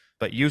loved,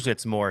 but usually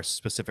it's more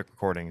specific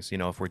recordings.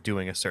 If we're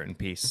doing a certain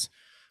piece,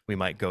 we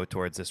might go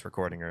towards this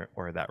recording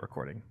or that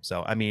recording.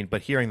 So I mean,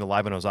 but hearing the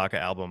Live in Osaka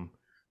album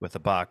with the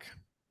Bach,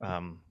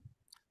 um,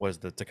 was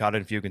the Toccata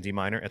and Fugue in D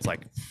minor. It's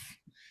like,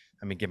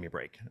 I mean, give me a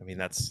break. I mean,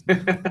 that's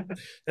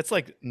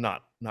like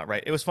not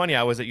right. It was funny.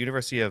 I was at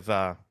University of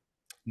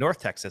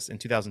North Texas in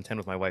 2010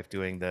 with my wife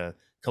doing the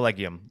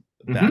collegium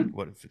back,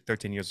 Mm-hmm.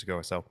 13 years ago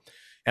or so,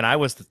 and I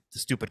was the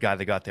stupid guy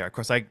that got there. Of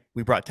course,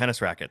 we brought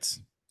tennis rackets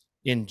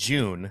in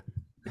June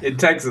In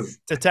Texas.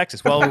 to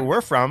Texas. Well, where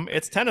we're from,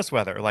 it's tennis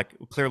weather. Like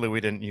clearly,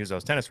 we didn't use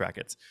those tennis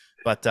rackets,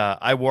 but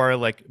I wore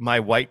like my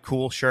white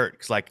cool shirt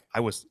because like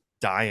I was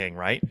dying,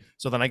 right?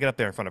 So then I get up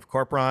there in front of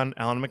Corporon,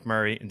 Alan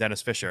McMurray, and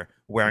Dennis Fisher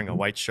wearing a Mm-hmm.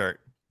 white shirt,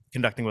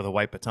 conducting with a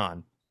white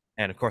baton.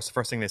 And of course, the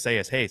first thing they say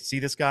is, "Hey, see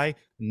this guy?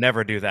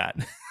 Never do that."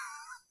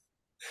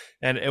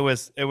 And it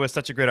was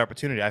such a great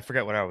opportunity. I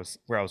forget where I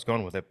was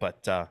going with it,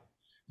 but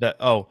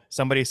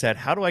somebody said,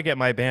 "How do I get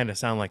my band to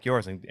sound like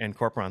yours?" And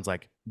Corporon's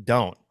like,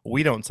 "Don't.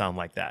 We don't sound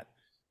like that.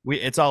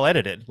 It's all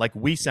edited. Like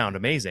we sound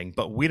amazing,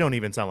 but we don't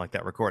even sound like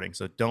that recording.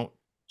 So don't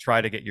try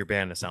to get your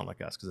band to sound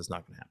like us because it's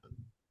not going to happen."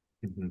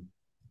 Mm-hmm.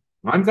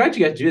 Well, I'm glad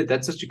you got to do it.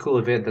 That's such a cool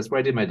event. That's where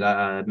I did my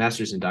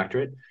master's and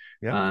doctorate.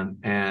 Yep.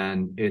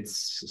 And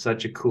it's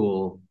such a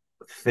cool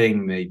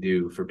thing they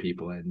do for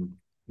people. And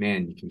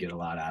man, you can get a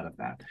lot out of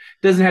that. It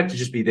doesn't have to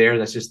just be there.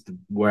 That's just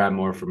where I'm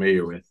more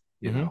familiar with,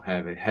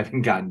 Mm-hmm.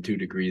 having gotten 2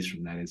 degrees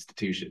from that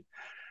institution.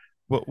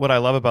 What I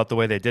love about the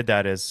way they did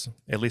that is,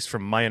 at least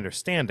from my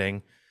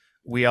understanding,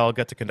 we all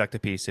got to conduct a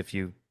piece if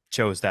you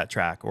chose that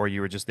track or you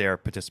were just there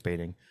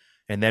participating.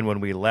 And then when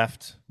we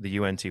left, the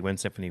UNT Wind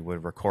Symphony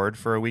would record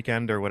for a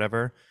weekend or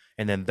whatever.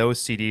 And then those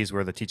CDs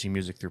were the teaching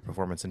music through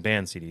performance and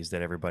band CDs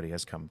that everybody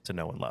has come to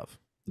know and love.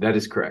 That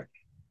is correct.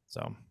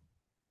 So,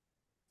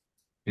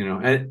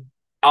 And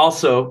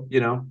also,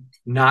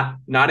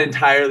 not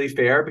entirely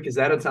fair because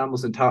that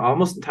ensemble's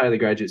almost entirely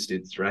graduate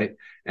students, right?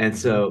 And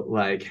so,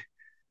 like,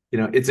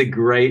 it's a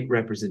great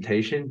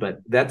representation, but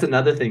that's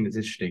another thing that's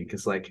interesting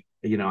because, like,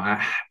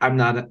 I'm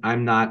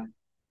not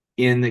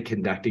in the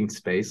conducting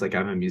space. Like,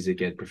 I'm a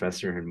music ed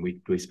professor, and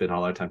we spend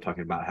all our time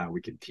talking about how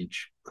we can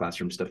teach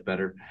classroom stuff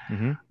better.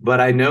 mm-hmm.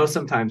 But I know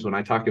sometimes when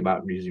I talk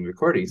about using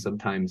recordings,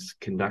 sometimes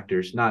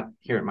conductors, not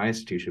here at my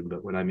institution,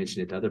 but when I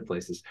mention it to other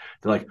places,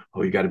 they're like,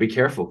 "Oh, you got to be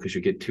careful because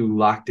you get too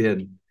locked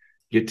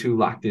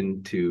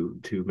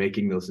into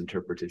making those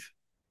interpretive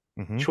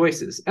Mm-hmm.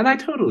 choices." And I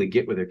totally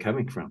get where they're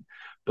coming from.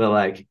 But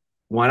like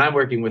when I'm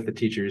working with a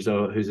teacher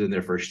who's in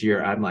their first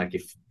year, I'm like,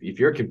 if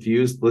you're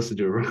confused, listen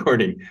to a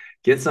recording,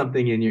 get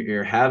something in your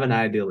ear, have an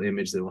ideal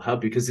image that will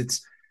help you because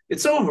it's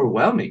so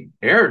overwhelming.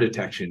 Error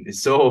detection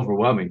is so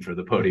overwhelming for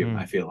the podium, Mm-hmm.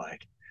 I feel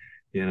like,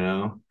 you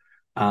know.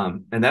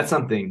 And that's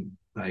something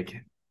like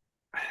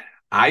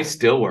I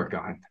still work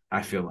on,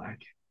 I feel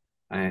like.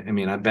 I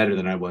mean, I'm better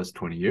than I was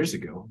 20 years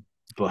ago,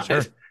 but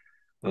Sure.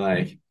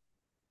 like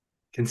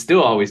can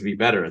still always be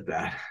better at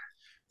that.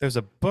 There's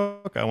a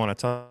book I want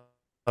to tell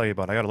you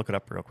about. I got to look it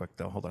up real quick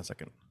though. Hold on a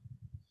second.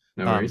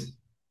 No Um, worries.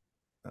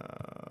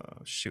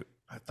 Shoot,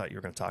 I thought you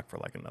were going to talk for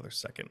like another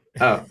second.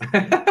 Oh.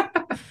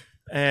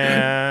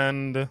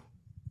 And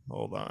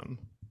hold on.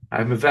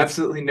 I'm of It's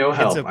absolutely no it's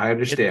help. a I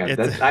understand it's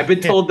that. I've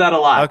been told that a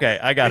lot. okay.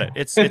 I got it.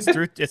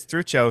 It's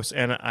through Chose,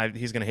 and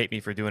he's gonna hate me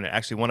for doing it.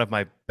 Actually, one of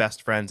my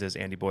best friends is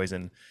Andy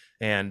Boysen,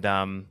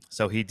 and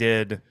so he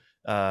did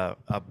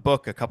a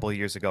book a couple of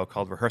years ago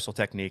called "Rehearsal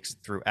Techniques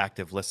Through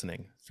Active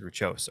Listening" through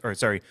Chose, or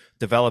sorry,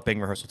 developing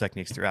rehearsal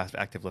techniques through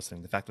active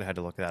listening. The fact that I had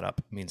to look that up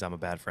means I'm a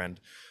bad friend.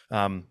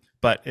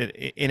 But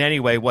in any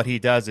way, what he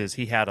does is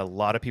he had a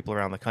lot of people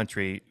around the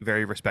country,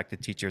 very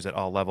respected teachers at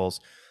all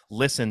levels,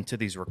 listen to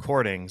these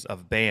recordings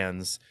of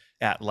bands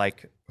at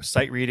like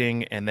sight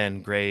reading and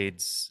then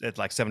grades at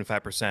like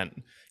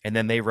 75%. And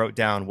then they wrote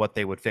down what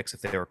they would fix if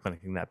they were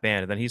clinicking that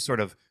band. And then he sort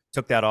of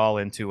took that all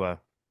into a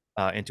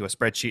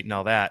spreadsheet and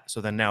all that.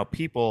 So then now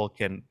people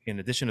can, in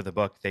addition to the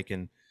book, they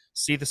can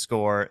see the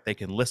score, they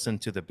can listen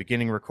to the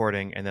beginning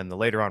recording and then the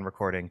later on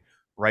recording,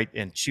 right,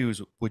 and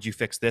choose, would you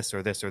fix this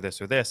or this or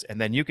this or this?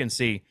 And then you can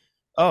see,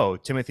 oh,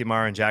 Timothy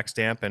Marr and Jack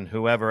Stamp and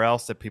whoever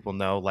else that people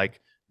know, like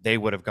they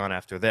would have gone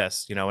after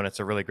this, and it's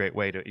a really great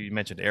way to, you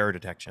mentioned error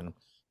detection.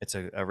 It's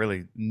a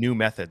really new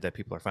method that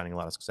people are finding a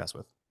lot of success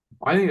with.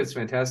 I think it's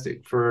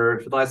fantastic.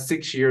 For the last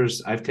 6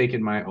 years, I've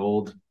taken my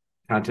old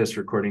contest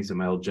recordings and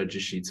my old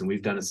judges sheets, and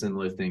we've done a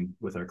similar thing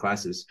with our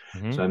classes.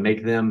 Mm-hmm. So I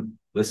make them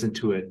listen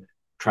to it,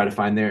 try to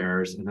find their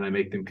errors, and then I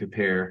make them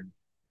compare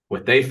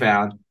what they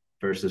found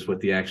versus what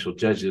the actual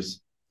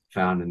judges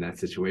found in that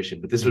situation.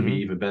 But this would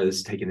be even better. This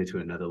is taking it to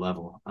another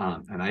level.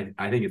 And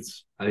I think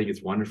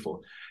it's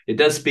wonderful. It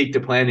does speak to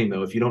planning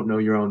though. If you don't know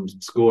your own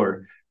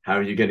score, how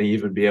are you going to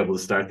even be able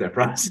to start that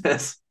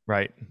process?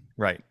 Right.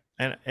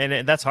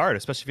 And that's hard,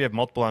 especially if you have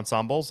multiple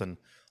ensembles and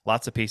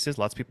lots of pieces.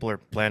 Lots of people are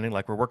planning,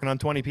 like we're working on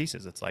 20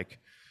 pieces. It's like,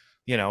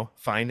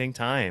 finding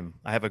time.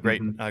 I have a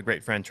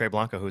great friend, Trey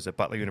Blanco, who's at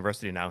Butler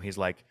University now. He's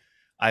like,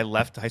 I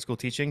left high school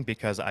teaching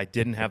because I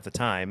didn't have the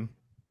time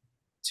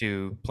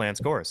to plan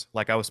scores.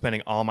 Like I was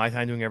spending all my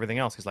time doing everything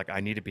else. He's like, I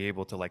need to be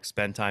able to like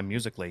spend time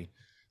musically.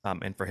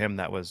 And for him,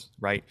 that was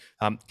right.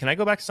 Can I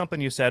go back to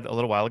something you said a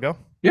little while ago?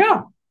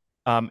 Yeah.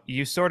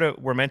 You sort of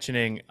were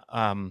mentioning,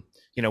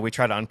 we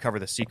try to uncover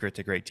the secret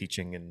to great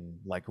teaching and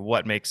like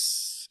what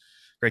makes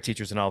great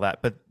teachers and all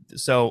that. But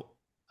so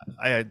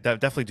I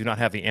definitely do not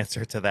have the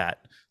answer to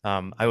that.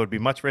 I would be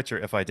much richer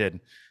if I did.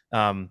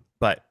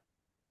 But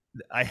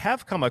I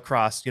have come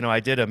across, I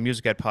did a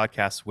music ed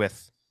podcast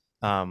with,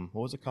 what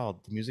was it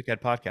called? The Music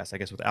Ed podcast, I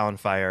guess, with Alan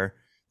Fire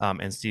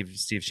and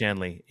Steve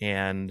Shanley,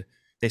 and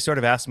they sort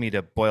of asked me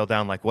to boil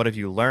down like, what have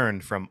you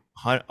learned from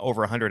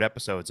over 100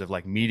 episodes of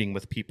like meeting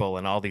with people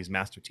and all these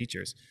master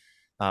teachers?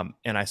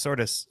 And I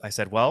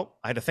said, well,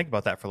 I had to think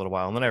about that for a little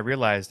while, and then I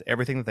realized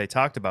everything that they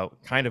talked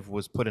about kind of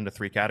was put into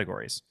three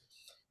categories.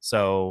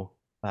 So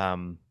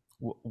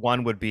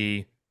one would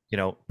be,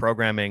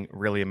 programming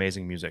really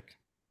amazing music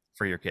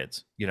for your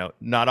kids.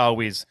 Not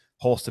always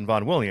Holston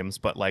Vaughan Williams,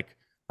 but like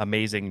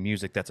amazing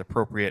music that's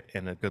appropriate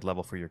and a good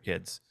level for your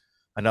kids.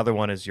 Another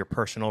one is your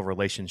personal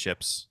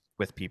relationships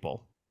with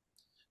people.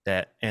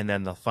 And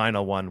then the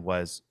final one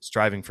was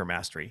striving for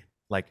mastery,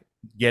 like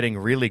getting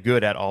really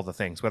good at all the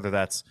things, whether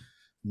that's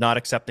not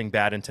accepting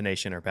bad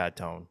intonation or bad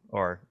tone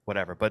or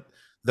whatever. But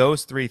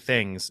those three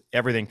things,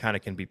 everything kind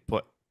of can be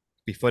put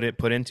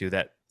into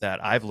that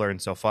I've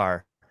learned so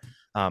far.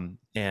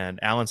 And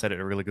Alan said it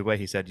in a really good way.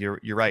 He said, you're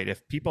right.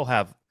 If people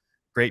have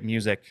great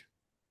music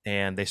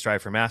and they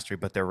strive for mastery,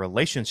 but their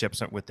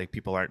relationships with the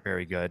people aren't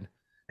very good,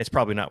 it's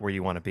probably not where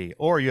you want to be.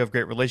 Or you have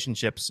great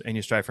relationships and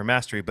you strive for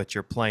mastery, but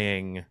you're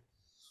playing,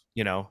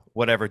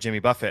 whatever Jimmy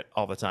Buffett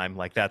all the time.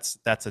 Like that's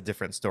a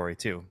different story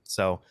too.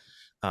 So,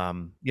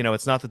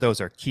 it's not that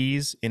those are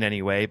keys in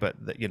any way, but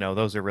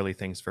those are really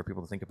things for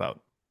people to think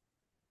about.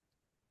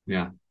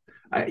 Yeah.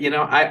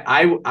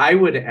 I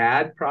would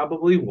add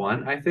probably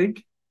one, I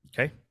think.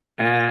 Okay.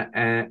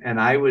 And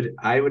I would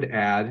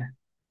add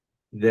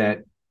that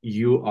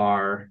you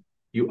are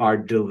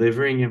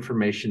delivering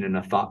information in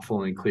a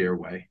thoughtful and clear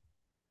way,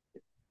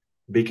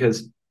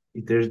 because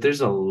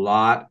there's a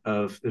lot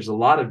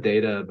of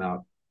data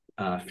about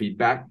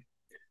feedback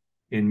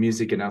in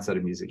music and outside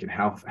of music, and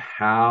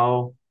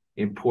how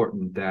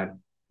important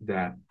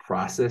that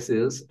process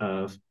is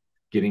of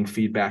getting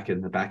feedback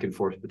and the back and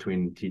forth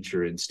between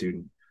teacher and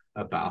student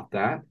about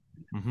that.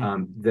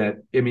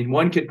 Mm-hmm.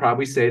 One could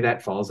probably say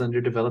that falls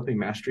under developing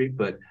mastery,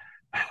 but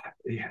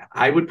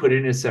I would put it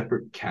in a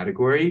separate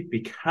category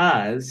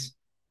because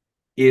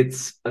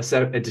it's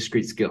a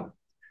discrete skill.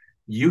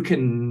 You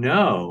can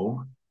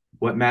know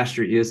what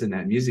mastery is in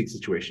that music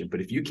situation,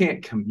 but if you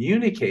can't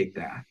communicate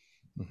that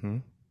mm-hmm.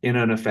 in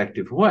an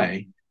effective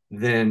way,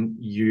 then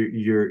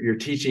your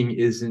teaching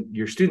isn't,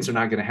 your students are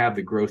not going to have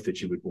the growth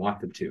that you would want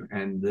them to.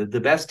 And the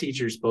best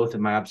teachers, both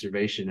in my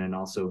observation and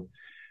also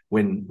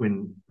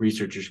when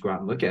researchers go out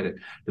and look at it,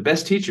 the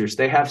best teachers,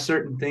 they have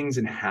certain things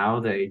in how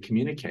they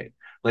communicate.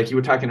 Like you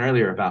were talking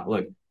earlier about,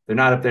 look, they're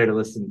not up there to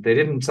listen. They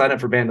didn't sign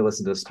up for band to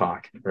listen to us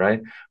talk,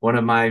 right? One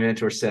of my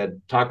mentors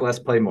said, talk less,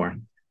 play more.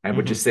 And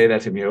would just say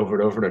that to me over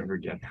and over and over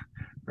again,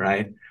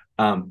 right?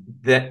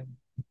 That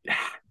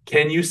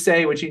can you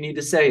say what you need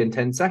to say in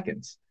 10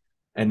 seconds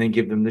and then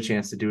give them the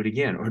chance to do it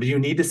again? Or do you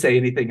need to say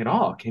anything at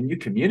all? Can you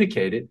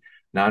communicate it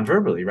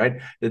non-verbally, right?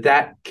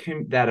 That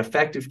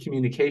effective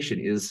communication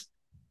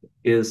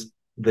is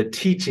the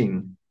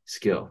teaching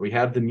skill. We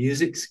have the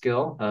music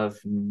skill of,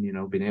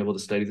 being able to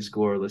study the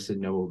score, listen,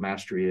 know what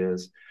mastery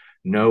is,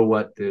 know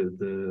what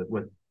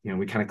what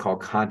we kind of call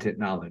content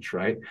knowledge,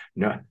 right?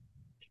 No,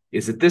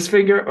 is it this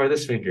finger or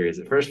this finger? Is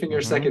it first finger,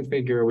 mm-hmm. second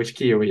finger? Which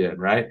key are we in,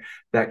 right?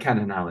 That kind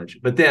of knowledge.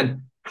 But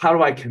then how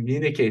do I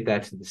communicate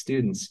that to the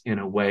students in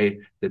a way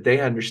that they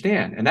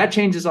understand? And that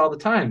changes all the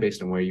time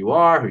based on where you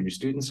are, who your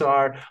students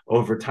are.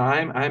 Over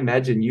time, I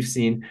imagine you've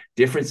seen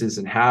differences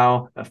in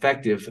how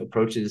effective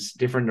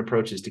different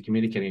approaches to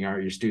communicating are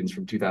your students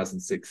from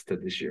 2006 to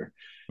this year.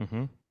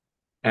 Mm-hmm.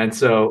 And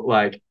so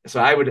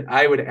I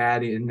would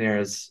add in there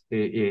as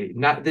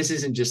this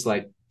isn't just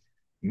like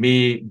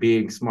me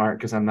being smart,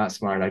 because I'm not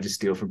smart. I just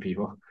steal from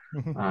people.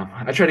 Mm-hmm.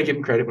 I try to give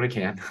them credit when I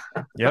can.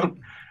 Yep.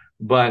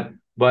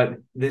 But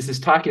this is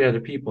talking to other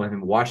people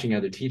and watching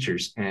other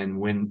teachers. And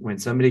when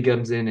somebody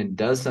comes in and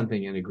does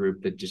something in a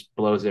group that just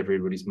blows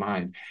everybody's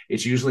mind,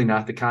 it's usually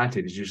not the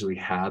content, it's usually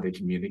how they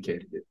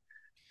communicated it.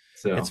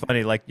 So it's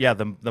funny, like, yeah,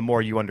 the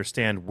more you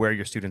understand where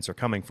your students are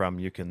coming from,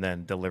 you can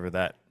then deliver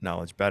that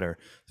knowledge better.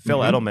 Phil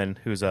mm-hmm. Edelman,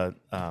 who's a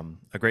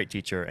great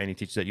teacher, and he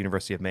teaches at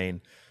University of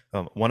Maine.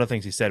 One of the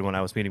things he said when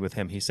I was meeting with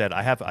him, he said,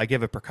 I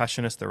give a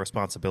percussionist the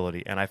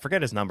responsibility, and I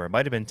forget his number. It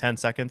might have been 10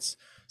 seconds,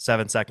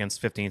 7 seconds,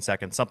 15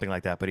 seconds, something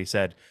like that. But he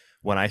said,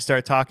 when I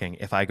start talking,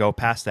 if I go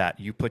past that,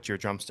 you put your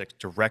drumstick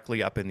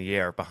directly up in the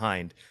air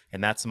behind,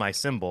 and that's my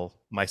signal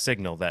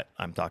that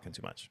I'm talking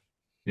too much.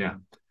 Yeah.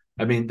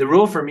 The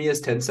rule for me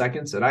is 10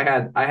 seconds. And I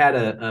had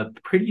a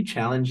pretty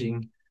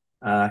challenging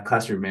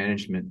classroom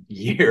management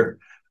year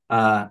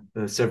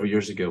several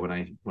years ago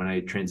when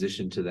I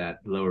transitioned to that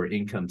lower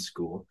income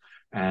school.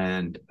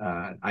 And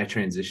I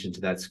transitioned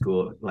to that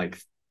school like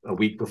a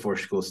week before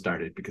school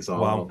started because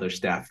all their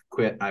staff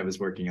quit. I was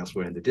working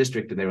elsewhere in the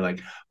district, and they were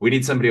like, we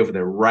need somebody over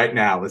there right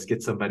now. Let's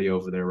get somebody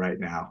over there right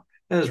now.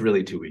 And it was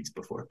really 2 weeks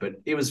before, but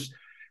it was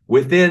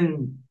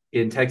within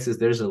in Texas,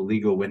 there's a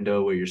legal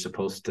window where you're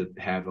supposed to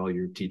have all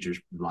your teachers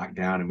locked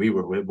down, and we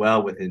were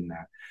well within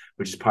that,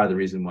 which is part of the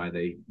reason why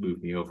they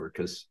moved me over,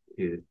 because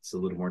it's a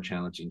little more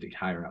challenging to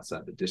hire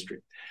outside the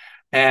district.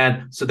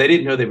 And so they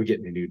didn't know they were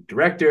getting a new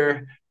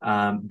director.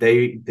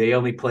 They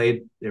only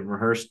played and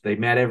rehearsed. They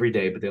met every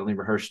day, but they only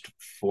rehearsed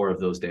 4 of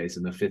those days.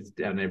 And the fifth,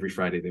 and every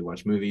Friday they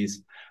watched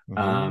movies.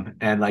 Mm-hmm.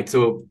 And like,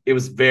 so it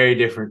was very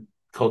different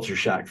culture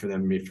shock for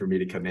them, for me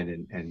to come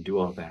in and do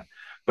all that.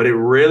 But it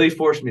really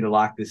forced me to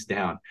lock this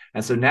down.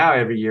 And so now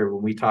every year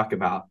when we talk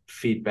about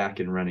feedback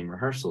and running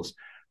rehearsals,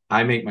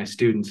 I make my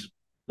students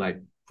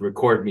like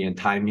record me and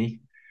time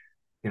me,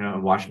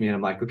 and watch me. And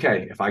I'm like,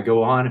 okay, if I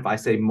go on, if I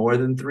say more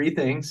than 3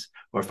 things,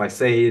 or if I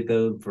say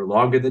for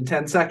longer than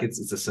 10 seconds,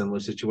 it's a similar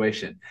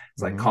situation.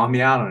 It's like, Mm-hmm. call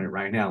me out on it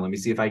right now. Let me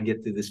see if I can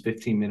get through this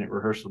 15-minute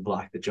rehearsal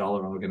block that y'all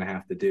are all going to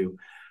have to do,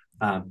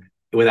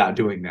 without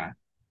doing that.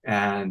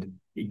 And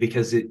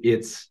because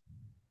it's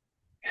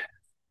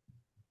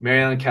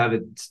Mary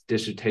Cavitt's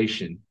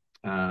dissertation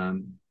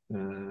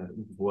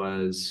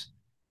was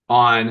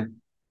on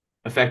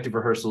effective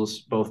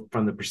rehearsals, both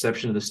from the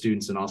perception of the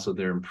students and also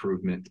their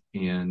improvement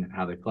in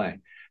how they play.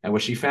 And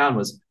what she found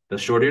was the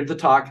shorter the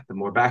talk, the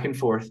more back and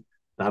forth,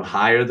 the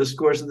higher the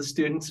scores of the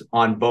students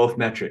on both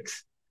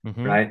metrics,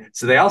 Mm-hmm. right?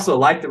 So they also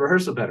like the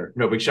rehearsal better.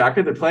 No big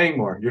shocker, they're playing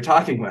more. You're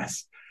talking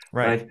less,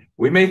 Right. right?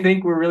 We may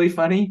think we're really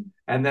funny,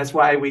 and that's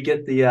why we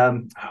get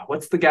the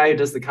what's the guy who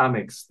does the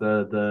comics,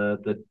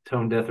 the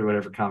Tone Death or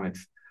whatever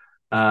comics,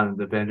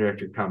 the band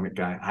director comic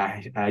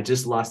guy. I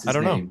just lost I his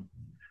don't know. name,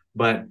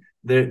 but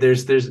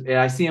there's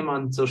I see him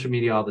on social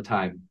media all the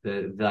time.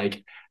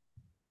 Like,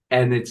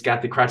 and it's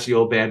got the crotchety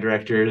old band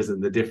directors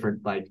and the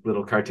different like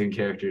little cartoon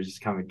characters,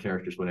 comic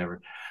characters,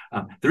 whatever.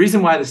 The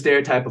reason why the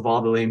stereotype of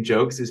all the lame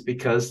jokes is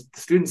because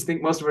the students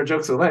think most of our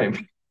jokes are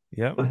lame.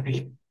 Yep.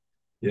 Like,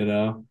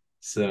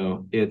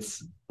 so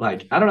it's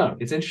like, I don't know,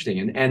 it's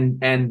interesting,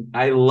 and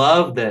I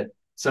love that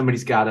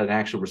somebody's got an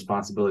actual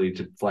responsibility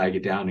to flag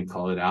it down and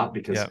call it out,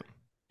 because Yep.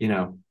 you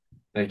know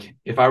like,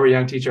 if I were a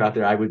young teacher out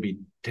there, I would be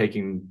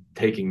taking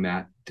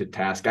that to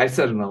task.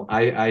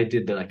 I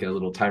did like a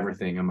little timer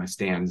thing on my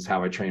stand, is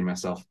how I train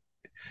myself.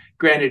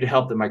 Granted, it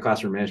helped that my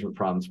classroom management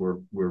problems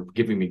were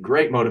giving me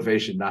great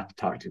motivation not to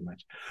talk too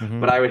much,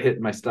 Mm-hmm. but I would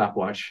hit my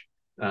stopwatch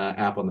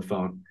app on the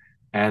phone,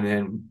 and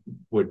then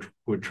would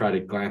try to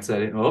glance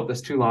at it. Oh,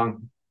 that's too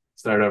long.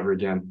 Start over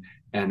again,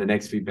 and the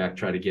next feedback,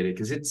 try to get it,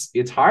 because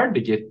it's hard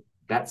to get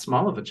that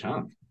small of a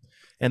chunk.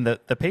 And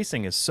the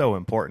pacing is so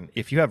important.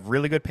 If you have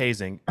really good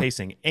pacing,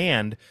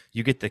 and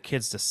you get the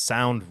kids to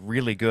sound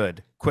really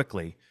good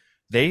quickly,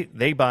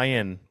 they buy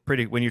in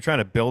pretty. When you're trying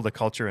to build a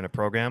culture in a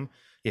program,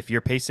 if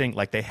you're pacing,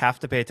 like, they have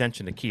to pay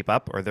attention to keep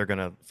up, or they're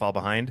gonna fall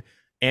behind.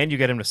 And you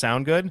get them to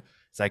sound good.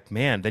 It's like,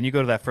 man. Then you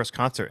go to that first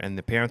concert, and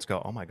the parents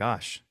go, "Oh my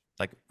gosh,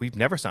 like, we've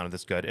never sounded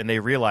this good," and they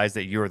realize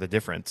that you're the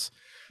difference.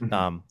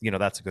 Mm-hmm.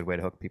 That's a good way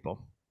to hook people.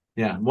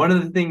 Yeah. One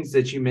of the things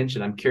that you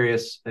mentioned, I'm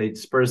curious, it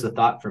spurs the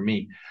thought for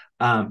me.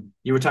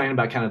 You were talking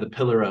about kind of the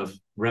pillar of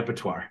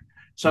repertoire.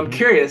 So I'm Mm-hmm.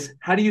 curious,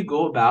 how do you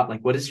go about,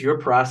 like, what is your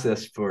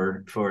process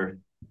for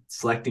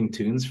selecting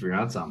tunes for your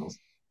ensembles?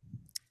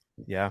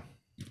 Yeah.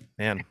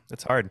 Man,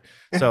 it's hard.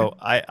 So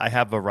I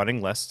have a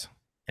running list,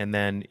 and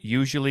then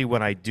usually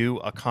when I do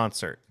a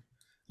concert,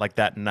 like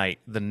that night,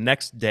 the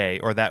next day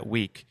or that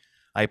week,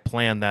 I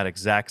plan that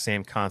exact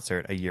same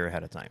concert a year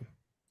ahead of time,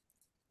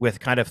 with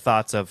kind of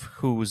thoughts of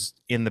who's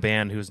in the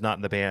band, who's not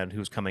in the band,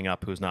 who's coming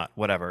up, who's not,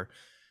 whatever.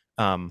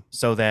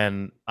 So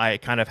then I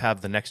kind of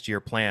have the next year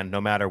planned no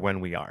matter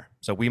when we are.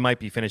 So we might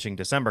be finishing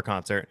December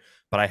concert,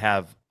 but I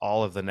have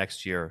all of the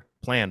next year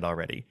planned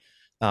already.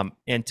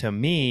 And to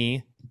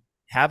me,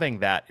 having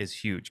that is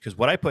huge, because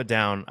what I put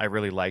down, I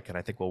really like, and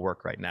I think will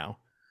work right now.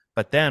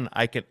 But then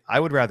I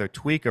would rather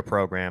tweak a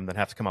program than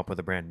have to come up with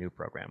a brand new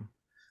program.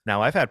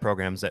 Now I've had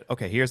programs that,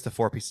 okay, here's the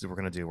 4 pieces we're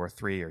going to do, or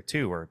 3 or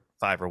 2 or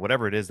 5 or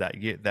whatever it is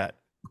that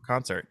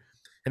concert.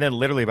 And then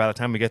literally by the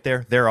time we get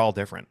there, they're all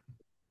different.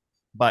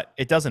 But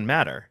it doesn't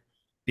matter,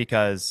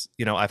 because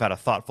I've had a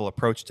thoughtful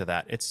approach to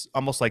that. It's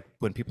almost like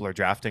when people are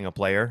drafting a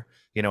player.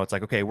 It's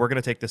like, okay, we're going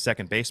to take the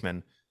second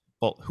baseman.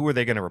 Well, who are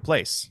they going to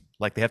replace?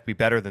 Like, they have to be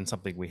better than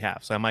something we have.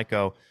 So I might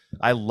go,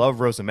 I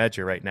love Rosa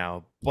Medger right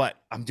now, but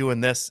I'm doing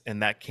this,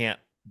 and that can't.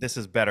 This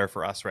is better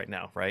for us right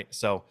now, right?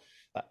 So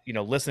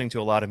listening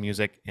to a lot of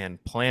music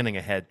and planning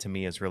ahead, to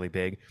me, is really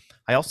big.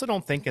 I also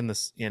don't think in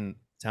this in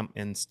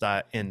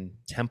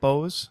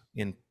tempos,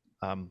 in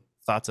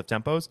thoughts of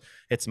tempos.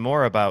 It's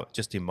more about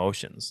just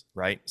emotions,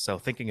 right? So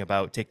thinking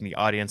about taking the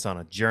audience on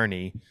a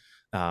journey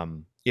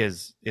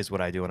is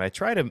what I do, and I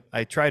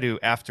try to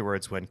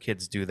afterwards, when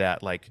kids do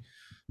that, like,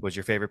 was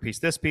your favorite piece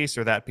this piece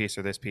or that piece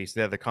or this piece?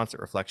 The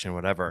concert reflection,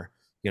 whatever.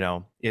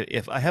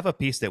 If I have a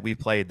piece that we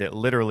played that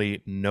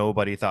literally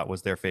nobody thought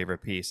was their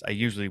favorite piece, I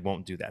usually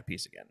won't do that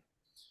piece again.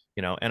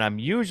 And I'm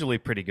usually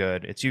pretty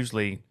good. It's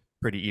usually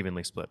pretty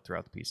evenly split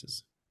throughout the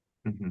pieces.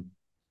 Mm-hmm.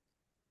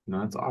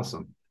 No, that's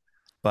awesome.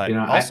 But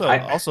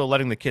also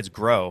letting the kids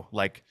grow,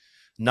 like,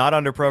 not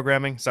under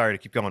programming. Sorry to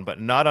keep going,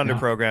 but not under No.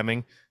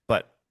 programming,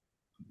 but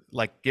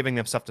like giving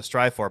them stuff to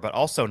strive for, but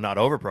also not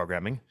over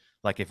programming.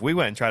 Like if we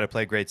went and tried to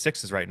play grade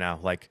sixes right now,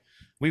 like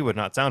we would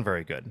not sound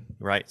very good,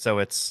 right? So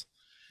it's,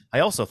 I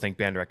also think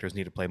band directors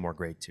need to play more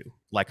grade two.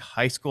 Like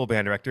high school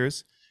band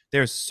directors,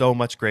 there's so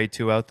much grade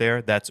two out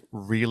there that's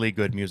really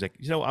good music.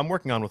 You know, I'm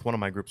working on with one of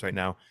my groups right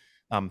now,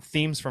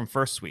 themes from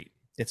First Suite.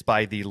 It's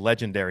by the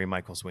legendary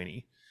Michael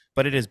Sweeney,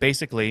 but it is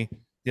basically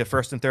the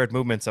first and third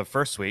movements of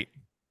First Suite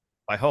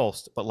by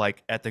Holst, but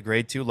like at the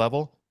grade two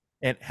level.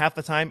 And half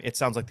the time it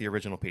sounds like the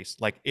original piece.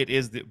 Like it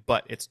is,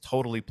 but it's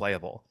totally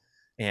playable.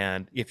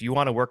 And if you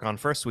want to work on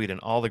First Suite and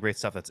all the great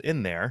stuff that's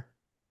in there,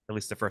 at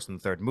least the first and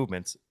the third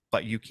movements,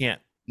 but you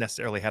can't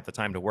necessarily have the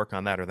time to work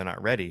on that or they're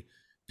not ready.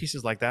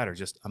 Pieces like that are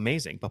just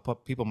amazing.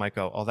 But people might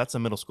go, oh, that's a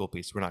middle school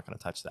piece. We're not going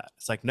to touch that.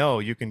 It's like, no,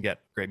 you can get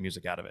great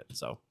music out of it.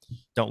 So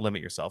don't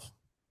limit yourself.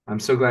 I'm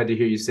so glad to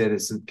hear you say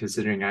this,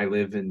 considering I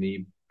live in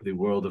the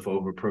world of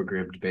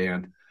overprogrammed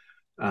band.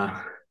 Uh,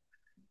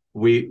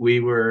 we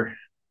were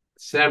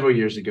several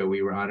years ago,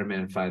 we were honor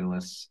man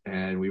finalists,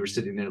 and we were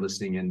sitting there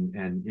listening.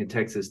 And in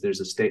Texas,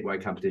 there's a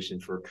statewide competition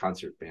for a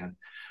concert band.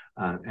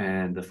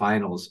 And the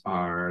finals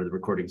are, the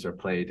recordings are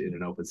played in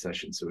an open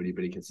session, so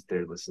anybody can sit there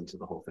and listen to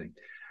the whole thing.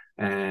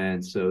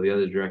 And so the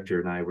other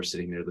director and I were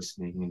sitting there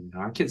listening, and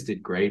our kids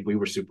did great. We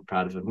were super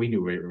proud of them. We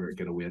knew we were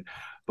going to win,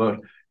 but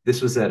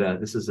this was a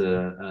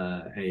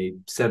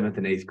seventh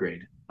and eighth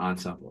grade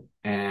ensemble,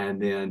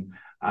 and then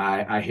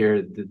I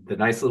hear the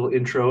nice little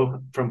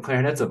intro from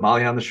clarinets of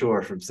Molly on the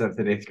Shore from seventh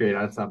and eighth grade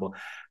ensemble,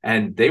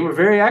 and they were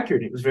very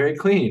accurate. It was very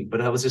clean,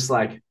 but I was just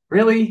like,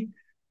 really,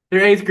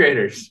 they're eighth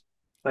graders.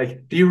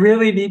 Like, do you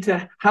really need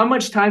to? How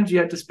much time do you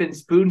have to spend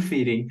spoon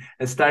feeding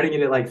and starting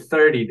it at like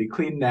 30 to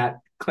clean that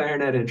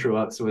clarinet intro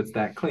up so it's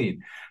that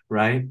clean,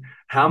 right?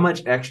 How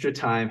much extra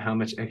time, how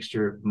much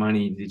extra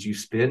money did you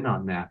spend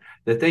on that?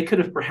 That they could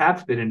have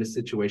perhaps been in a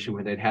situation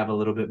where they'd have a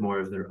little bit more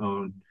of their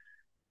own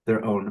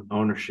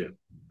ownership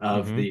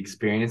of Mm-hmm. the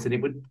experience, and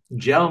it would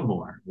gel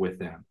more with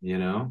them, you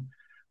know.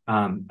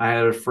 I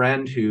had a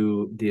friend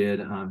who did,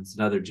 it's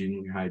another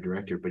junior high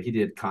director, but he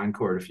did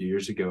Concord a few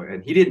years ago,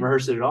 and he didn't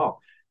rehearse it at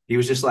all. He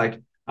was just like,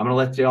 I'm going to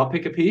let y'all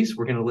pick a piece.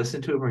 We're going to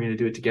listen to it. We're going to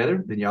do it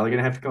together. Then y'all are going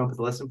to have to come up with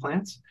lesson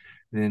plans.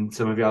 And then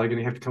some of y'all are going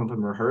to have to come up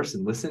and rehearse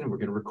and listen. And we're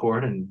going to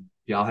record, and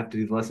y'all have to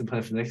do the lesson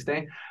plan for the next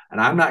day. And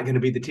I'm not going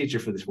to be the teacher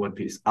for this one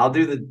piece. I'll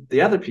do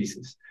the other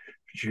pieces.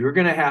 You're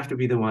going to have to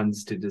be the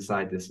ones to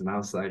decide this. And I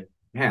was like,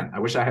 man, I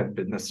wish I had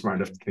been this smart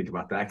enough to think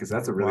about that, because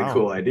that's a really Wow.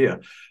 cool idea.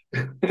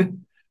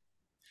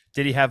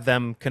 Did he have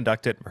them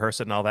conduct it, rehearse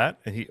it, and all that?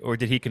 And or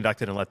did he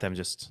conduct it and let them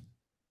just?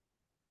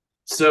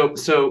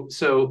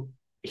 So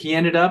he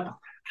ended up,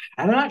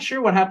 I'm not sure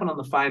what happened on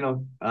the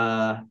final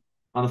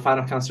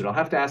concert. I'll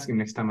have to ask him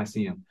next time I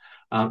see him.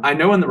 I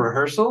know in the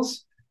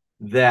rehearsals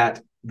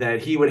that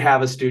he would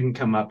have a student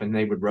come up, and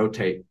they would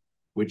rotate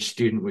which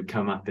student would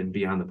come up and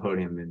be on the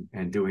podium,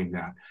 and doing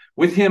that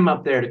with him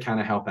up there to kind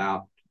of help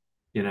out,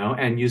 you know,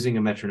 and using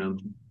a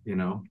metronome, you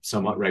know,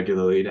 somewhat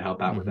regularly to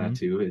help out with Mm-hmm. that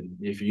too. And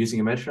if you're using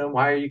a metronome,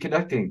 why are you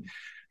conducting?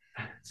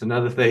 It's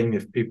another thing.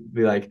 If people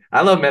be like,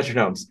 I love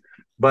metronomes,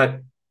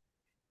 but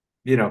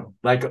you know,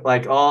 like a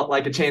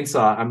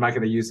chainsaw, I'm not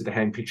going to use it to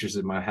hang pictures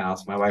in my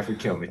house. My wife would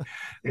kill me.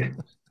 Yeah,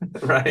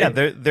 Right.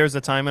 there's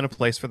a time and a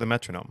place for the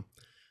metronome,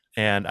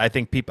 and I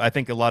think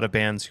a lot of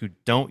bands who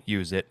don't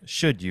use it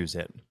should use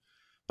it,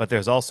 but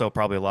there's also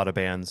probably a lot of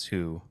bands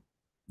who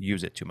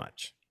use it too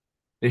much.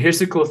 And here's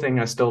the cool thing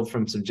I stole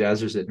from some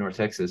jazzers at North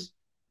Texas.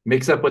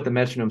 Mix up what the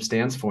metronome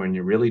stands for, and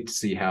you really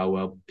see how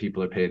well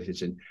people are paying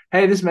attention.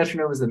 Hey, this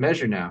metronome is the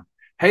measure now.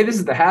 Hey, this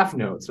is the half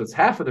note, so it's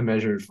half of the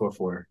measure is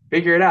 4/4.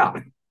 Figure it out.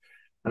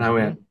 And I Mm-hmm.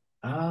 went,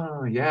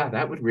 oh yeah,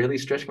 that would really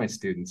stretch my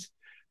students.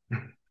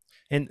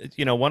 And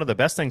you know, one of the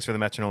best things for the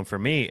metronome for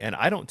me, and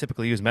I don't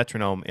typically use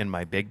metronome in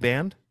my big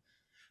band,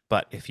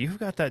 but if you've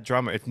got that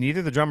drummer, if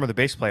neither the drummer or the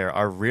bass player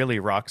are really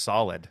rock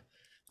solid,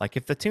 like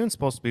if the tune's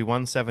supposed to be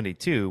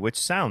 172, which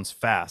sounds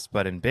fast,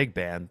 but in big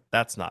band,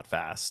 that's not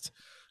fast,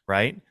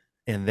 right?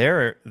 And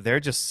they're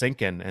just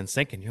sinking and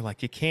sinking. You're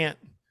like, you can't,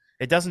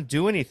 it doesn't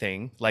do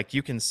anything. Like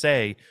you can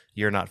say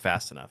you're not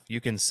fast enough. You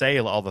can say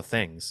all the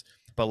things,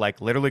 but like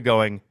literally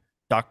going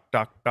duck,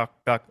 duck,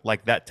 duck, duck,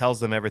 like that tells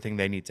them everything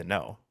they need to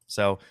know.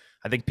 So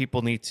I think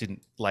people need to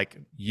like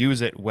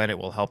use it when it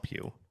will help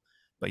you.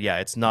 But yeah,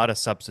 it's not a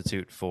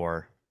substitute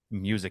for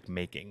music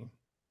making.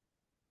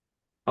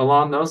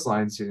 Along those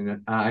lines, you know,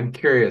 I'm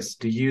curious,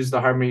 do you use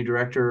the harmony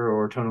director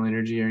or tonal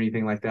energy or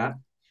anything like that?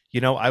 You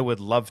know, I would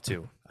love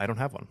to. I don't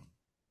have one.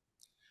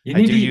 You I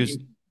need do to use,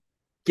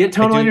 get I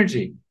tonal do,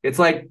 energy. It's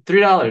like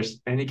 $3,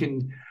 and you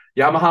can.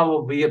 Yamaha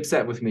will be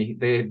upset with me.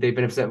 They've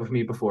been upset with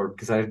me before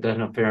because I've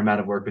done a fair amount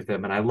of work with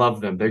them, and I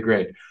love them. They're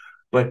great,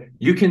 but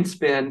you can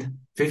spend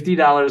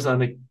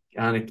 $50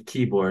 on a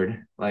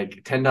keyboard,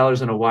 like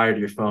 $10 on a wire to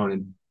your phone,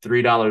 and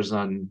 $3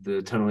 on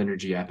the tonal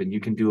energy app, and you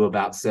can do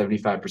about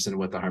 75% of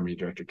what the harmony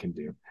director can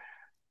do.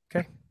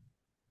 okay.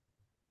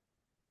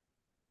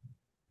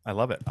 I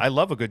love it. I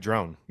love a good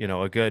drone. You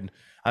know, a good.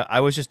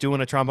 I was just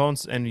doing a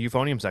trombones and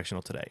euphonium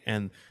sectional today,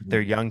 and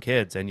they're Mhm. young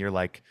kids, and you're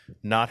like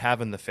not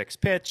having the fixed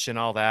pitch and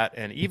all that.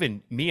 And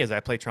even me, as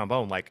I play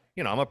trombone, like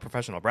you know, I'm a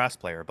professional brass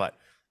player, but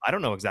I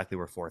don't know exactly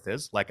where fourth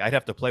is. Like I'd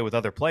have to play with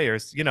other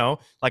players. You know,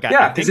 like I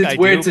Yeah, because think it's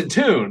I where it's do. in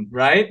tune,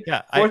 right?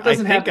 Yeah, Fourth I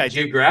doesn't have think a I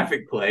do.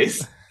 geographic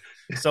place.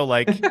 So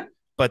like,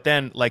 but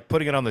then like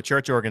putting it on the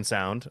church organ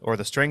sound or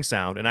the string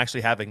sound and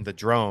actually having the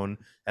drone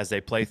as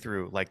they play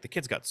through, like the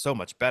kids got so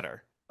much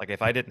better. Like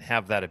if I didn't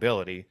have that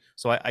ability,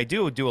 so I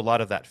do a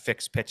lot of that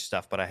fixed pitch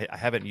stuff, but I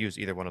haven't used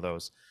either one of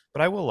those.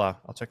 But I will.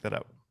 I'll check that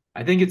out.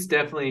 I think it's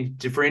definitely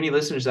for any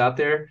listeners out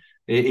there.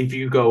 If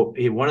you go,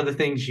 one of the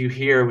things you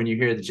hear when you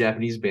hear the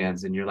Japanese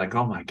bands, and you're like,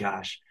 oh my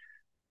gosh,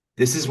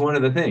 this is one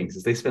of the things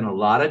is they spend a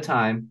lot of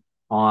time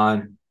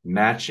on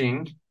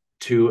matching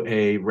to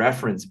a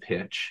reference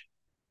pitch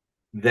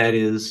that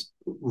is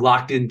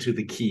locked into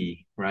the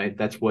key, right?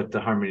 That's what the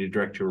harmony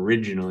director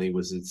originally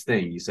was its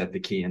thing. You set the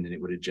key and then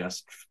it would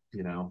adjust,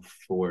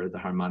 for the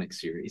harmonic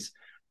series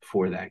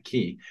for that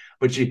key.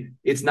 But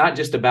it's not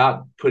just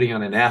about putting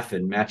on an F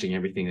and matching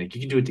everything. Like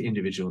you can do it to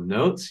individual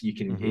notes.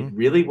 Mm-hmm.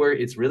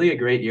 It's really a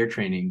great ear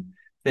training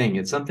thing.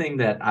 It's something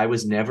that I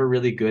was never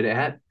really good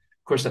at.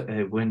 Of course,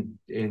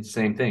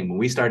 same thing. When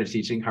we started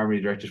teaching,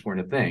 harmony directors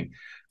weren't a thing,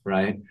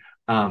 right?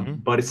 Mm-hmm.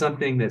 But it's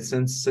something that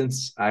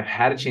since I've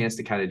had a chance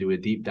to kind of do a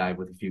deep dive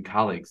with a few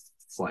colleagues,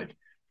 it's like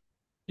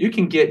you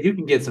can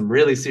get some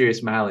really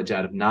serious mileage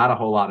out of not a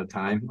whole lot of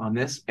time on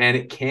this, and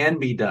it can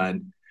be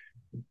done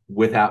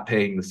without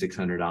paying the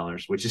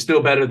 $600, which is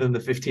still better than the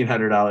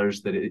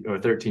 $1,500 or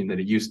 13 that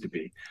it used to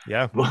be.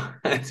 Yeah,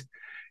 But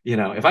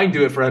if I can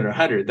do it for under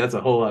 100, that's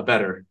a whole lot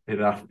better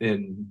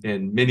in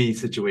many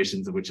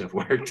situations in which I've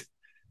worked.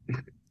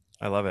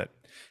 I love it.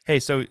 Hey,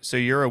 so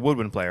you're a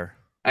woodwind player.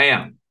 I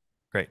am.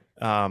 Great.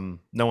 No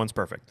one's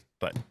perfect,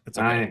 but it's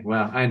okay.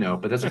 I know,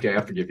 but that's okay.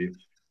 I forgive you.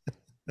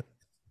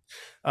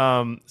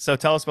 So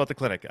tell us about the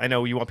clinic. I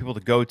know you want people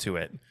to go to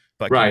it,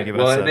 but can you Right. give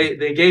us Well, a?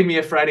 they gave me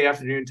a Friday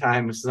afternoon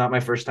time. This is not my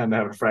first time to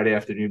have a Friday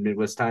afternoon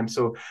Midwest time.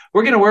 So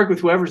we're going to work with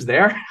whoever's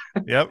there.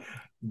 Yep.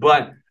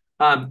 But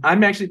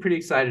I'm actually pretty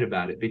excited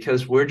about it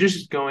because we're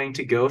just going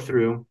to go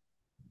through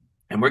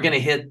and we're going to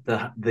hit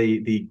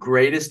the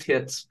greatest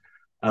hits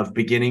of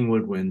beginning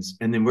woodwinds,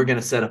 and then we're going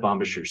to set up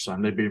embouchures. So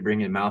I'm going to be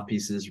bringing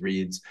mouthpieces,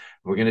 reeds.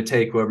 We're going to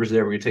take whoever's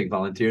there. We're going to take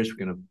volunteers.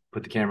 We're going to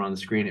put the camera on the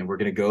screen, and we're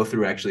going to go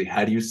through actually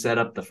how do you set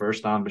up the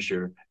first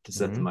embouchure to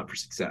set Mm-hmm. them up for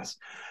success.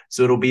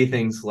 So it'll be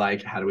things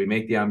like how do we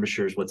make the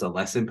embouchures? What's a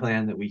lesson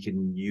plan that we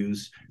can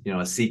use?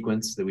 A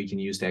sequence that we can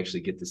use to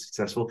actually get this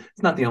successful.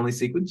 It's not the only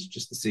sequence,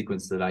 just the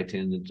sequence that I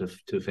tend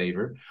to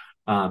favor,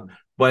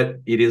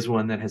 but it is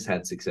one that has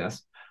had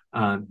success.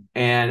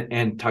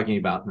 And talking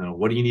about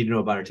what do you need to know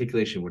about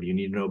articulation, what do you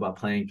need to know about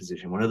playing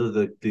position, what are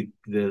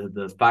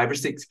the 5 or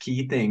 6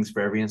 key things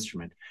for every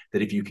instrument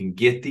that if you can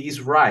get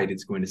these right,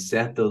 it's going to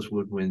set those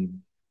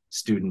woodwind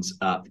students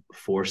up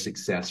for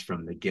success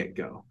from the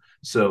get-go.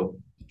 So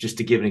just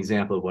to give an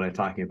example of what I'm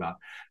talking about,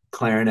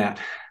 clarinet,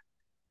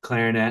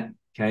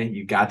 okay,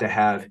 you got to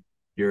have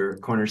your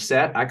corner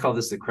set. I call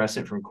this the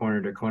crescent from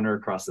corner to corner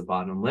across the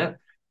bottom lip,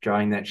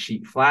 drawing that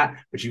sheet flat,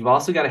 but you've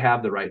also got to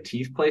have the right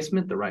teeth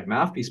placement, the right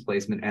mouthpiece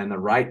placement, and the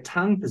right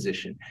tongue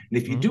position. And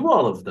if you Mm-hmm. do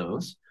all of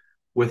those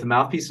with a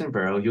mouthpiece and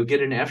barrel, you'll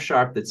get an F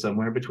sharp that's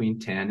somewhere between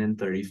 10 and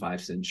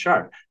 35 cents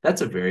sharp. That's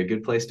a very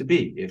good place to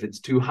be. If it's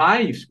too high,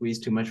 you've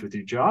squeezed too much with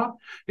your jaw.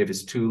 If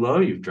it's too low,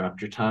 you've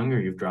dropped your tongue or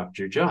you've dropped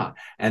your jaw.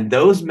 And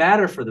those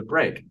matter for the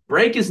break.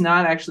 Break is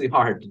not actually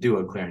hard to do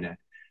on clarinet.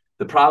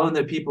 The problem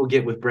that people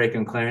get with break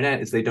on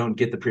clarinet is they don't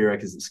get the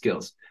prerequisite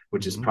skills,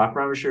 which is Mm-hmm.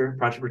 proper embouchure,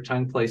 proper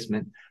tongue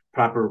placement,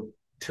 proper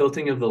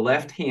tilting of the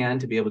left hand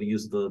to be able to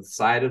use the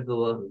side of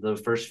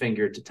the first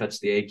finger to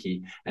touch the A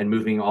key, and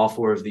moving all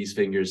 4 of these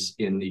fingers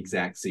in the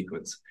exact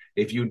sequence.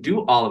 If you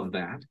do all of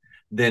that,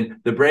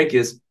 then the break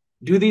is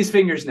do these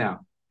fingers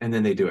now, and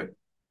then they do it.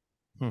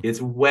 Hmm.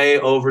 It's way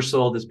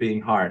oversold as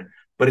being hard.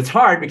 But it's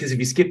hard because if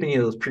you skip any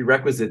of those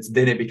prerequisites,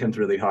 then it becomes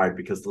really hard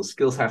because those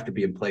skills have to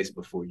be in place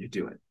before you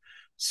do it.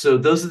 So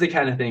those are the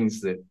kind of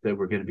things that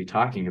we're going to be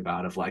talking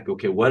about of like,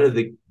 okay, what are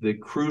the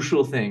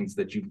crucial things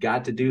that you've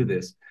got to do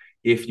this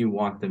if you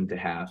want them to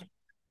have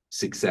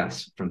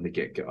success from the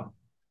get-go.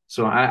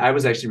 So I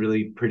was actually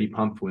really pretty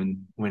pumped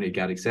when it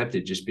got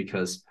accepted, just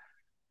because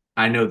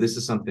I know this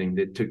is something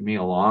that took me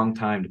a long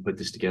time to put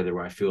this together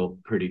where I feel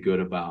pretty good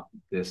about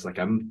this. Like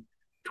I'm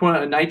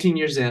 19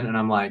 years in and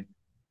I'm like,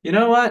 you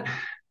know what?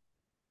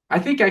 I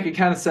think I could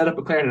kind of set up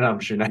a clarinet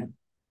embouchure now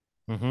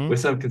Mm-hmm. with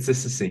some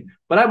consistency.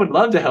 But I would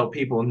love to help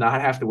people not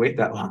have to wait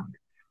that long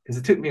because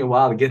it took me a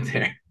while to get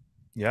there,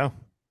 Yeah.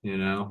 you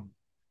know.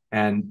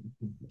 And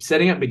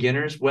setting up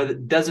beginners, whether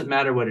it doesn't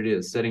matter what it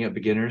is, setting up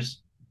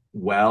beginners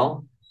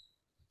well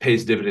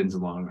pays dividends in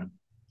the long run.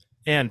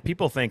 And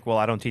people think, well,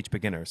 I don't teach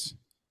beginners,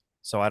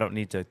 so I don't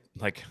need to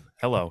like.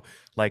 Hello,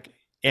 like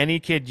any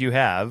kid you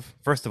have.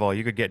 First of all,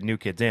 you could get new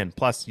kids in.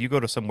 Plus, you go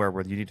to somewhere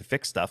where you need to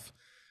fix stuff.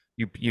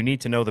 You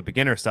need to know the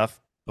beginner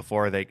stuff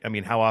before they. I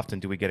mean, how often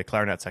do we get a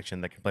clarinet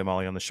section that can play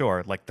Molly on the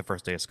Shore like the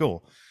first day of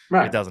school?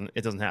 Right. It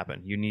doesn't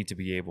happen. You need to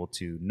be able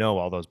to know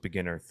all those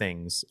beginner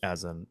things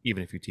as an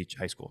even if you teach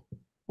high school.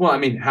 Well, I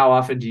mean, how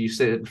often do you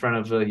sit in front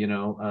of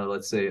a,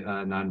 let's say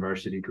a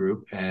non-varsity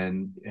group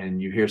and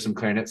you hear some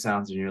clarinet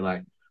sounds and you're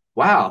like,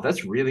 wow,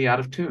 that's really out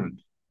of tune.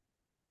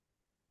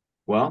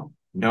 Well,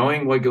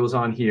 knowing what goes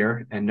on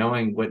here and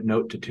knowing what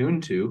note to tune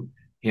to,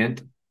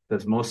 hint,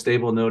 the most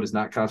stable note is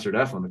not concert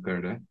F on the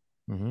clarinet.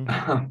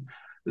 Mm-hmm.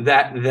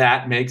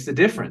 That makes a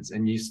difference,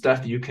 and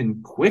stuff you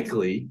can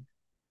quickly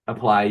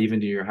apply even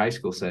to your high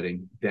school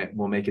setting that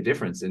will make a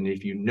difference. And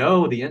if you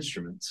know the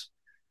instruments,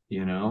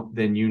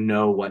 then you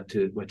know what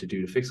to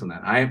do to fix on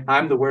that.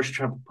 I'm the worst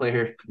trumpet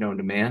player known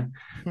to man.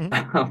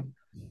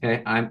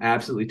 Okay, I'm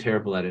absolutely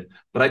terrible at it.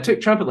 But I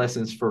took trumpet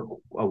lessons for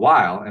a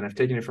while, and I've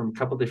taken it from a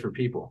couple different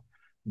people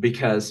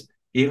because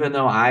even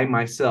though I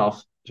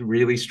myself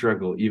really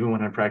struggle, even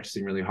when I'm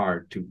practicing really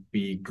hard, to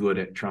be good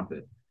at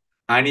trumpet,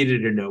 I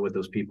needed to know what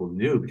those people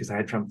knew because I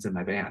had trumpets in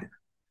my band.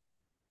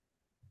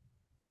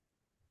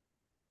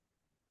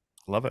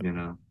 Love it. You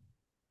know,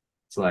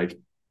 it's like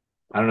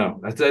I don't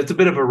know. It's a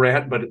bit of a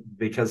rant, but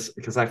because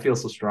I feel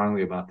so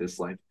strongly about this,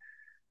 like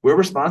we're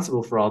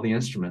responsible for all the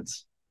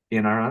instruments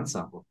in our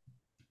ensemble.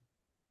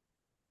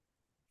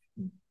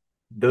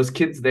 Those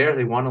kids there,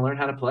 they want to learn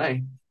how to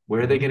play.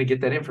 Where are they Mm-hmm. going to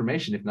get that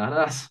information if not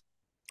us?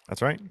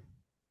 That's right.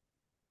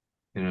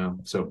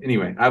 So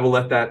anyway, I will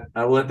let that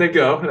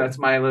go. That's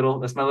my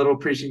little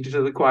preaching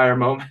to the choir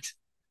moment.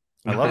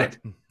 I love it.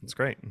 But It's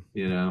great.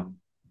 you know,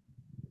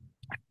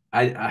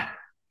 I, I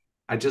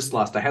I just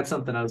lost. I had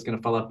something I was going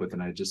to follow up with,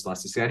 and I just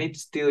lost it. See, I need to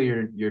steal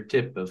your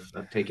tip of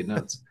taking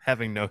notes.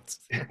 Having notes.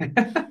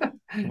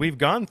 We've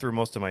gone through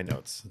most of my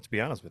notes, to be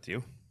honest with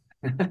you.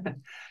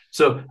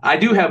 So I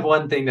do have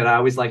one thing that I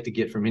always like to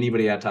get from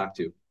anybody I talk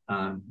to,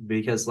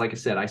 because, like I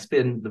said, I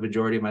spend the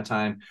majority of my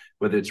time,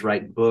 whether it's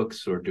writing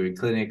books or doing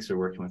clinics or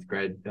working with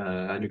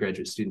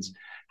undergraduate students,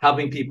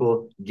 helping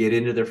people get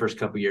into their first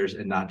couple years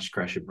and not just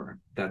crash and burn.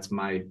 That's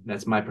my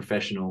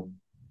professional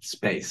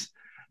space.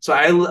 So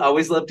I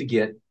always love to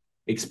get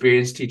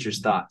experienced teachers'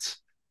 thoughts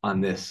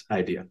on this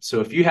idea.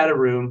 So if you had a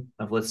room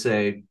of, let's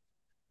say,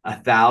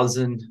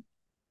 1,000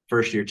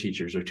 first year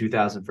teachers or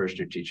 2,000 first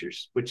year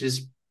teachers, which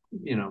is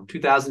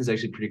 2,000 is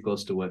actually pretty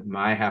close to what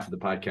my half of the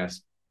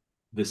podcast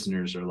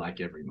listeners are like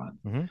every month.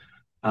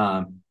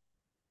 Mm-hmm.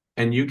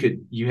 And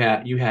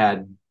you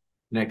had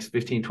next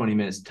 15, 20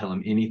 minutes to tell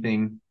them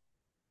anything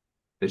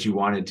that you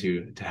wanted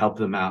to help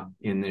them out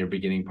in their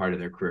beginning part of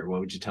their career.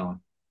 What would you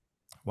tell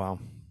Wow.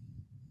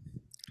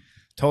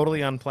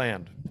 Totally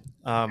unplanned.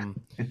 them?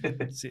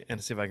 See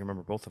if I can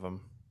remember both of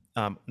them.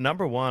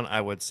 Number one, I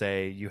would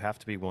say you have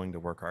to be willing to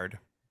work hard.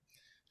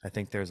 I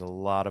think there's a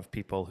lot of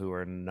people who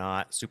are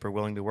not super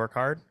willing to work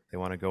hard. They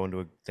want to go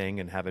into a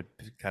thing and have it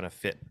kind of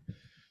fit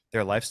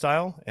their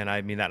lifestyle. And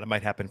I mean, that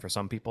might happen for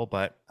some people,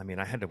 but I mean,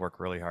 I had to work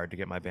really hard to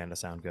get my band to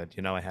sound good.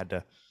 I had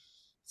to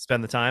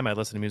spend the time. I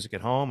listen to music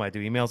at home. I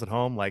do emails at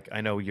home. Like, I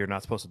know you're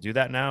not supposed to do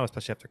that now,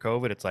 especially after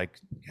COVID. It's like,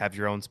 have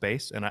your own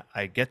space. And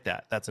I get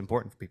that. That's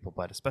important for people.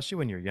 But especially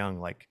when you're young,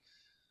 like,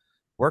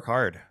 work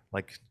hard,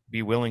 like,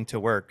 be willing to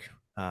work.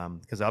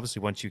 Because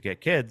obviously, once you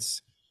get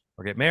kids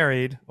or get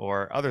married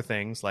or other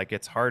things, like,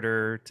 it's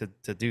harder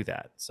to do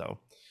that. So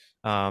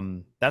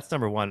that's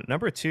number one.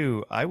 Number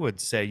two, I would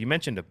say you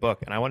mentioned a book,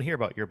 and I want to hear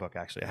about your book.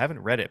 Actually, I haven't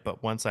read it,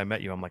 but once I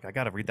met you, I'm like, I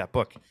got to read that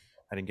book.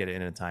 I didn't get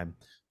it in time,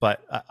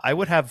 but I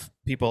would have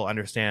people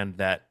understand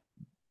that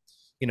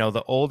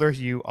the older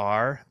you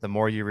are, the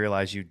more you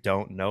realize you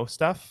don't know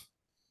stuff.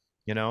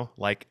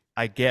 Like,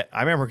 I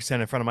remember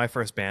standing in front of my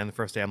first band the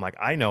first day. I'm like,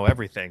 I know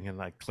everything, and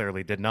I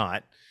clearly did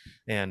not.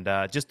 And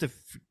just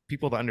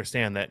people to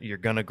understand that you're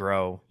gonna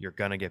grow, you're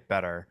gonna get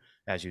better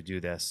as you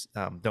do this.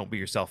 Don't beat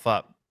yourself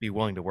up. Be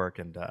willing to work,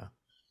 and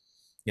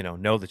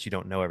know that you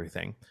don't know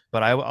everything.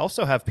 But I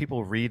also have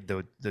people read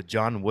the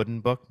John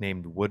Wooden book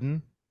named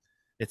Wooden.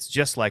 It's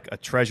just like a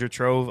treasure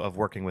trove of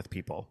working with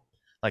people.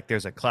 Like,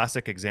 there's a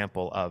classic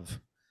example of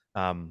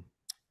um,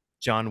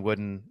 John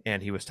Wooden,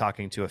 and he was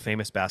talking to a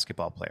famous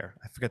basketball player.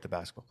 I forget the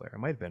basketball player. It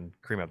might have been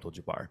Kareem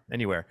Abdul-Jabbar.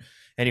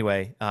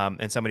 Anyway,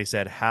 and somebody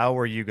said, "How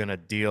are you going to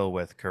deal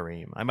with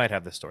Kareem?" I might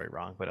have the story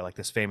wrong, but like,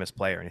 this famous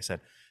player, and he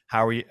said,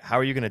 "How are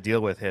you going to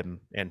deal with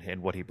him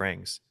and what he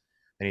brings?"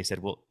 And he said,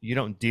 "Well, you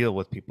don't deal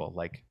with people,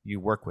 like,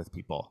 you work with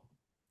people,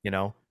 you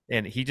know."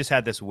 And he just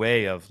had this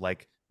way of,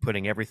 like,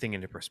 putting everything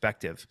into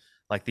perspective.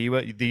 Like, the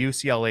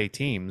UCLA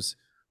teams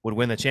would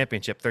win the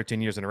championship 13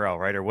 years in a row,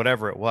 right, or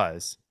whatever it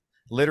was.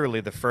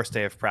 Literally, the first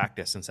day of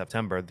practice in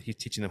September, he's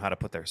teaching them how to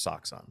put their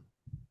socks on.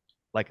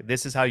 Like,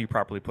 this is how you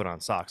properly put on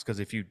socks,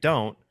 because if you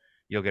don't,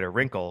 you'll get a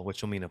wrinkle,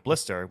 which will mean a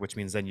blister, which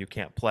means then you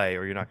can't play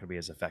or you're not going to be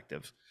as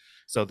effective.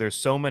 So there's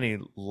so many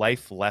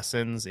life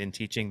lessons in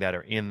teaching that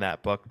are in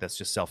that book that's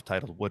just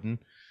self-titled Wooden,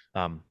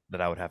 that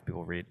I would have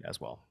people read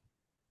as well.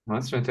 Well,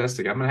 that's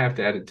fantastic. I'm gonna have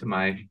to add it to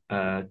my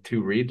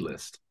to read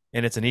list.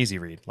 And it's an easy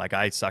read. Like,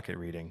 I suck at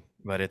reading,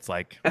 but it's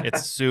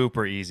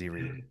super easy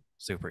read.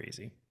 Super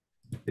easy.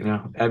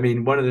 I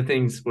mean, one of the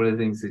things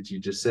that you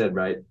just said,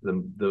 right?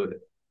 The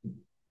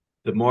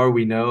the more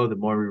we know, the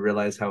more we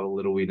realize how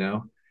little we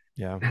know,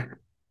 Yeah.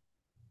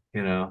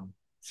 you know.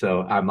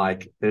 So I'm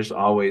like, there's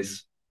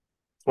always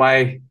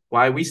why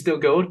we still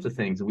go to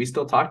things and we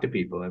still talk to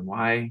people, and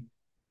why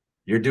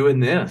you're doing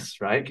this,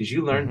 right? Because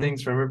you learn Hmm.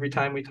 things from every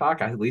time we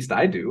talk. At least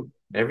I do.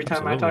 Every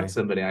time I talk to Absolutely.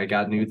 somebody, I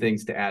got new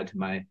things to add to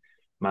my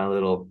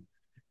little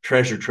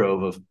treasure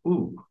trove of,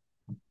 ooh,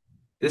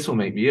 this will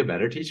make me a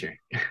better teacher.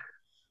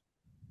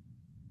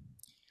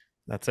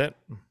 That's it.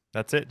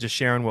 That's it. Just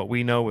sharing what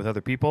we know with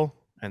other people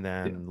and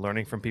Yeah. then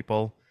learning from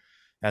people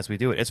as we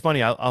do it. It's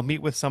funny. I'll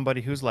meet with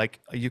somebody who's like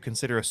you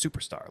consider a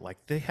superstar. Like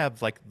they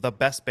have like the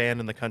best band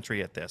in the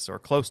country at this or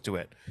close to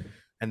it.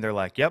 And they're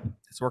like, yep,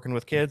 it's working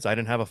with kids. I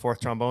didn't have a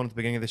fourth trombone at the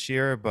beginning of this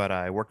year, but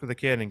I worked with a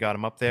kid and got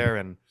him up there.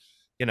 And,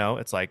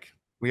 it's like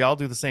we all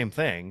do the same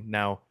thing.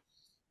 Now,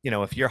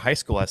 if your high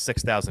school has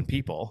 6,000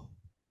 people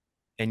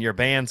and your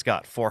band's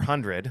got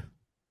 400,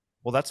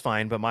 well, that's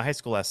fine. But my high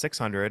school has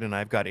 600 and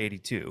I've got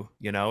 82.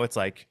 It's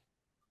like,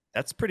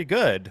 that's pretty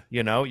good.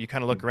 You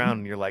kind of look around Mm-hmm.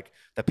 and you're like,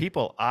 the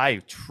people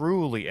I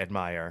truly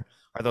admire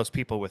are those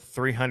people with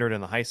 300 in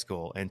the high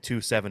school and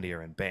 270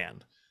 are in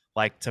band.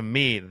 Like to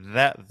me,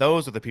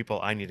 those are the people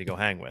I need to go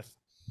hang with.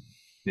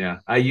 Yeah,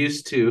 I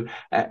used to.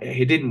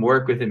 He didn't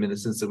work with him in the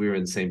sense that we were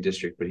in the same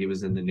district, but he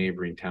was in the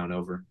neighboring town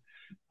over.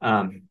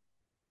 Um,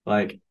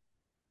 like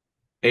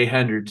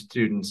 800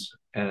 students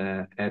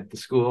at the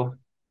school,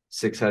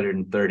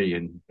 630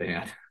 in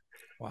band, and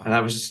Wow. I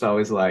was just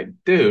always like,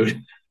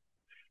 dude,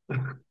 I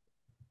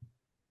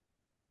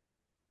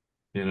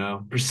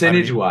don't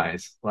percentage even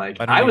wise, like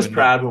I don't I was even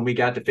know. proud when we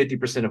got to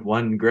 50% of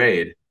one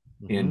grade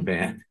Hmm. in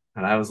band,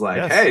 and I was like,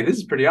 Yes, hey, this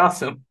is pretty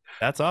awesome.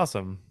 that's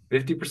awesome.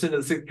 50% of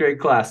the sixth grade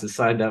class is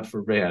signed up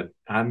for band.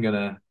 I'm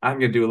gonna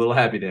do a little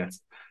happy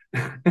dance.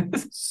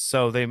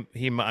 So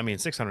I mean,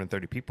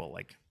 630 people.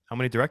 Like, how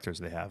many directors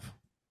do they have?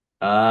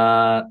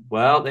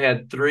 Well, they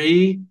had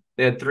three.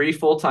 They had three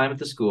full time at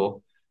the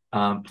school,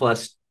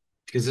 plus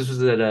because this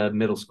was at a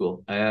middle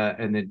school,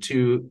 and then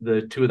two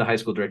of the high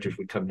school directors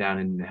would come down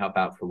and help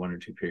out for 1 or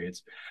 2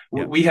 periods.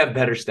 Yep. We have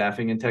better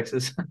staffing in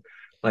Texas,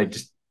 like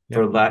just Yep.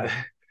 for that.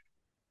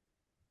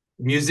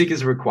 Music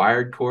is a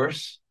required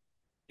course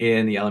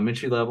in the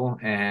elementary level,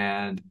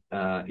 and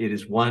it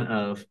is one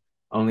of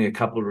only a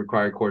couple of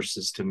required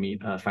courses to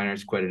meet fine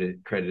arts credit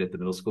at the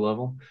middle school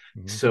level.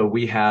 Hmm. So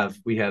we have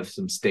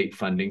some state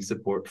funding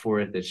support for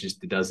it that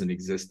just doesn't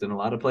exist in a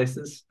lot of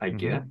places. I Hmm.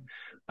 get,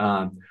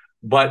 um,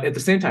 but at the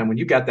same time, when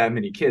you got that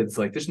many kids,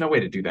 like there's no way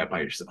to do that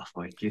by yourself.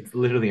 Like it's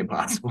literally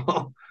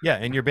impossible. Yeah,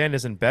 and your band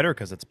isn't better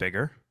because it's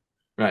bigger.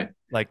 Right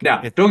Like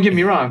now, it. don't get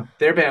me wrong,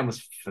 their band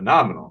was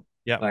phenomenal.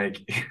 Yeah. Like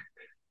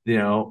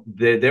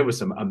there was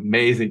some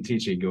amazing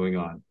teaching going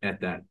on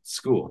at that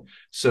school.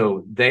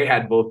 So they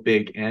had both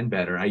big and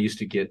better. I used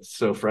to get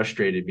so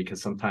frustrated because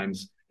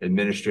sometimes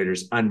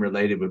administrators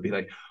unrelated would be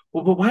like,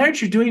 well, but why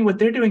aren't you doing what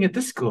they're doing at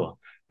this school?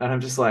 And I'm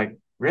just like,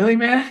 really,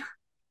 man?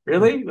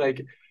 Really?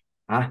 Like,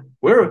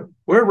 we're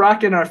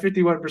rocking our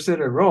 51%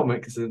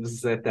 enrollment because it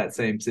was at that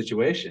same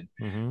situation.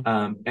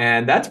 Mm-hmm.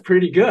 And that's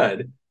pretty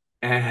good.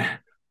 And,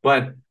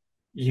 but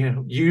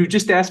you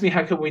just asked me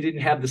how come we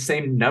didn't have the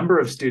same number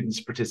of students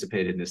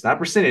participate in this, not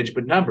percentage,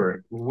 but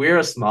number. We're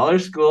a smaller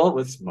school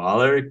with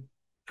smaller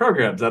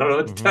programs. I don't know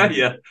what to Mm-hmm. tell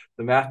you.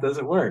 The math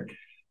doesn't work.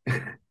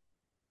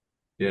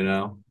 you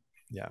know,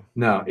 Yeah.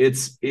 no,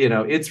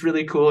 it's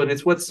really cool. And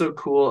it's what's so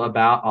cool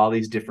about all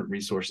these different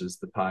resources,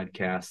 the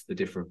podcasts, the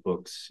different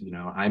books.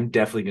 I'm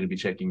definitely going to be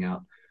checking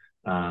out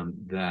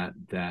that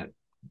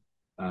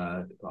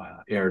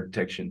error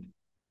detection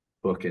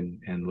book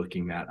and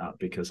looking that up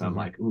because I'm Mm-hmm.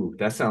 like, ooh,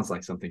 that sounds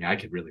like something I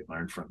could really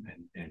learn from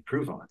and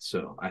improve on.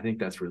 So I think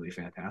that's really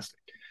fantastic.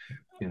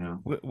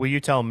 Will you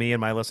tell me and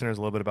my listeners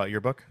a little bit about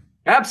your book?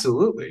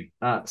 Absolutely.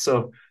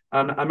 So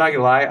I'm not gonna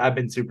lie, I've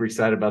been super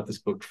excited about this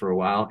book for a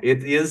while.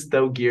 It is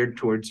though geared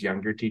towards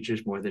younger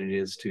teachers more than it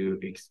is to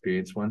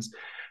experienced ones.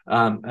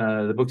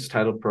 The book's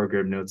titled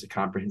Program Notes: A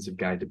Comprehensive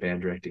Guide to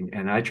Band Directing,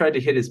 and I tried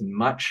to hit as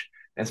much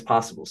as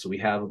possible. So we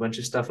have a bunch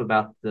of stuff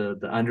about the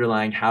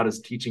underlying how does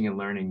teaching and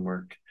learning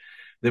work.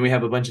 Then we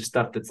have a bunch of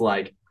stuff that's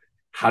like,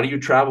 how do you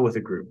travel with a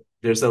group?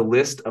 There's a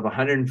list of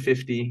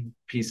 150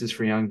 pieces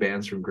for young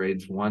bands from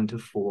grades 1 to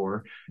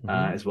 4,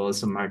 Mm-hmm. as well as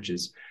some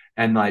marches.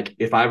 And like,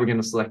 if I were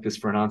going to select this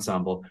for an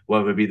ensemble,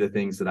 what would be the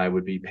things that I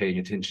would be paying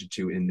attention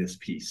to in this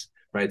piece?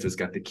 Right. So it's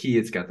got the key,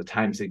 it's got the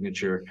time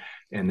signature,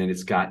 and then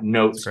it's got That's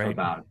notes great.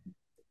 about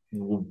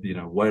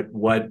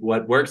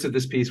what works at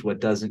this piece, what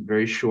doesn't.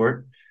 Very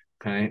short.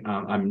 Okay.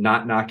 I'm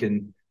not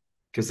knocking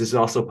because this is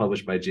also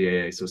published by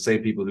GAA. So say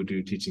people who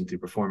do teaching through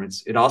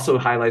performance. It also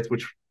highlights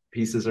which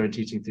pieces are in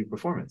teaching through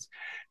performance.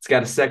 It's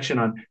got a section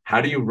on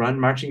how do you run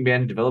marching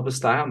band and develop a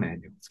style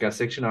manual. It's got a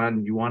section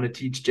on you want to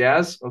teach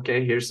jazz.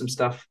 Okay, here's some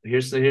stuff.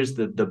 Here's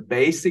the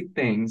basic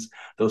things,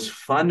 those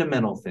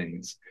fundamental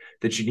things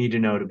that you need to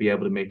know to be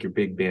able to make your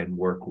big band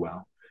work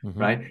well. Mm-hmm.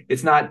 Right?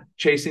 It's not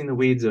chasing the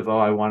weeds of, oh,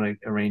 I want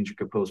to arrange or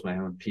compose my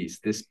own piece.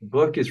 This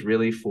book is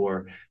really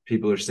for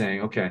people who are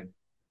saying, okay,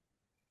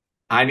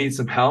 I need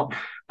some help.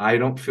 I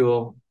don't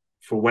feel,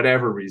 for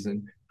whatever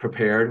reason,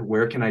 prepared.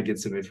 Where can I get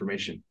some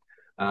information?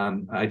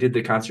 I did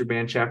the concert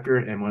band chapter,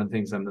 and one of the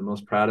things I'm the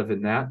most proud of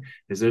in that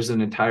is there's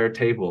an entire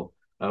table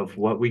of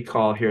what we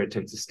call here at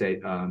Texas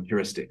State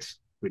heuristics,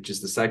 which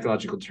is the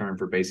psychological term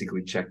for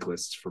basically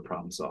checklists for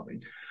problem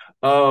solving.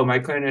 Oh, my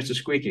clarinets are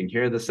squeaking.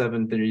 Here are the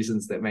 7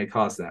 reasons that may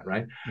cause that,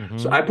 right?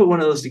 So I put one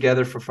of those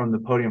together from the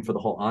podium for the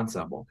whole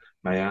ensemble.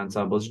 My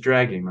ensemble is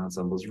dragging, my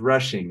ensemble is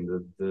rushing,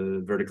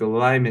 the vertical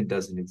alignment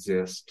doesn't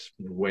exist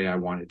the way I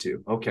want it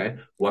to. Okay,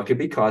 what could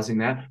be causing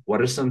that?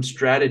 What are some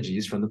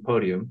strategies from the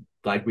podium,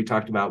 like we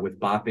talked about with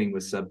bopping,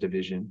 with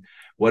subdivision?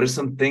 What are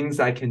some things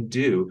I can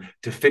do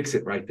to fix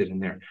it right then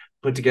and there?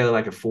 Put together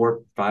like a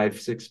 4, 5,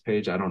 6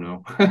 page, I don't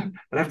know. I'd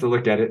have to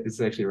look at it. It's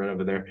actually right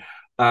over there.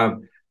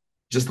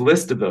 Just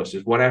list of those,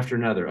 just one after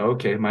another.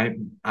 Okay,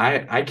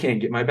 I can't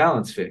get my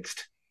balance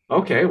fixed.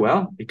 Okay,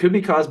 well, it could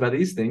be caused by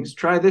these things.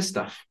 Try this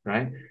stuff,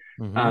 right?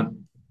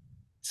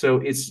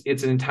 So it's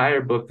an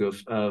entire book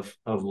of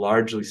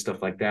largely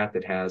stuff like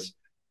that has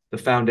the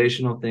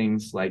foundational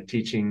things like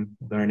teaching,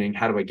 learning.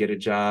 How do I get a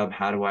job?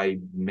 How do I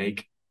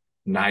make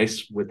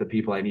nice with the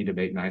people I need to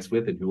make nice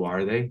with, and who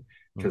are they?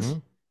 Because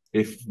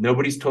if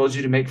nobody's told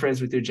you to make friends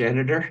with your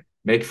janitor,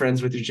 make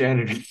friends with your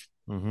janitor.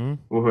 Or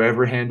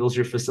whoever handles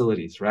your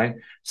facilities, right?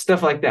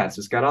 Stuff like that. So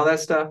it's got all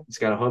that stuff. It's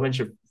got a whole bunch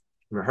of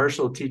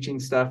rehearsal teaching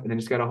stuff, and then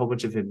it's got a whole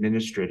bunch of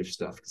administrative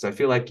stuff. Because I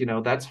feel like,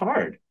 that's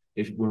hard.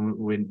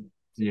 When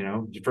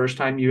the first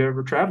time you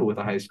ever travel with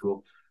a high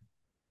school,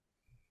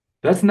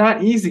 that's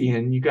not easy,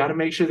 and you got to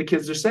make sure the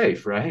kids are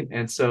safe, right?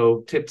 And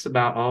so tips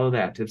about all of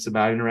that, tips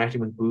about interacting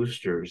with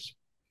boosters,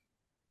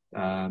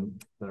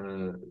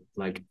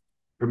 like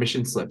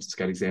permission slips. It's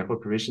got example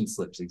permission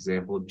slips,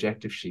 example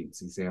objective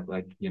sheets, example,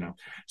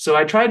 So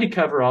I tried to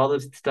cover all the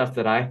stuff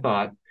that I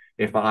thought,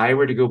 if I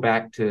were to go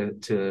back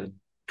to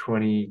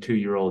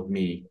 22-year-old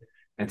me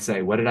and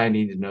say, what did I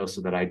need to know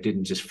so that I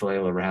didn't just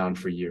flail around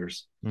for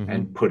years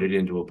and put it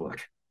into a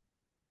book?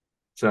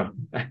 So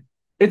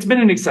it's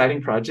been an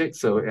exciting project.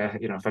 So,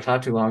 if I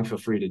talk too long, feel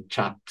free to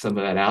chop some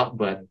of that out,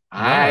 but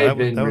I've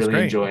been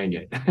really enjoying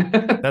it.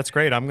 That's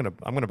great. I'm going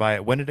to buy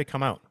it. When did it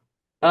come out?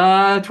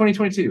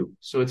 2022.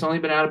 So it's only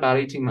been out about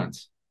 18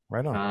 months.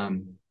 Right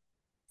on.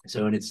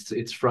 And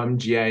it's from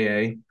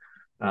GIA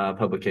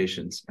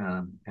publications.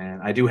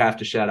 And I do have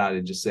to shout out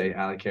and just say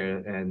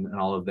Alicare and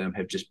all of them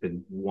have just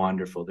been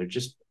wonderful. They're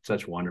just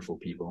such wonderful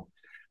people.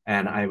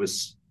 And I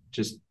was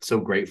just so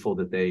grateful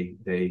that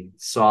they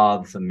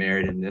saw some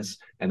merit in this,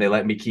 and they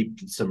let me keep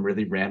some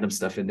really random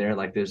stuff in there.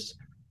 Like there's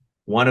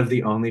one of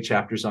the only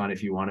chapters on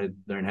if you want to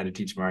learn how to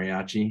teach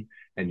mariachi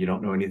and you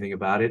don't know anything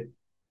about it,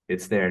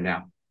 it's there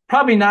now.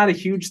 Probably not a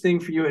huge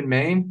thing for you in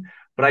Maine,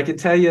 but I can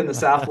tell you in the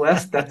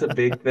Southwest, that's a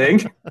big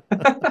thing,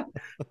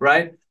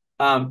 right?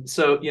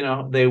 So,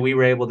 we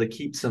were able to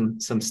keep some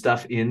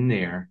stuff in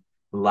there,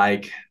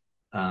 like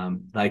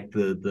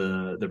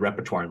the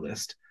repertoire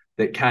list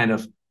that kind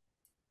of,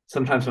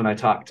 sometimes when I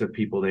talk to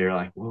people, they're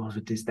like, well,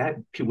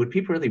 would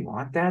people really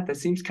want that? That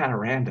seems kind of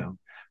random.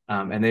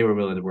 And they were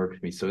willing to work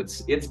with me. So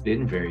it's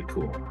been very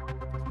cool.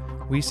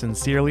 We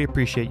sincerely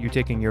appreciate you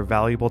taking your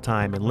valuable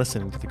time and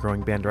listening to the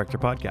Growing Band Director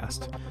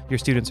podcast. Your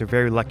students are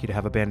very lucky to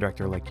have a band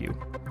director like you.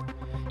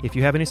 If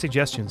you have any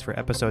suggestions for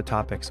episode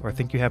topics or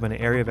think you have an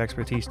area of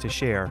expertise to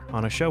share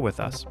on a show with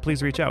us,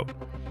 please reach out.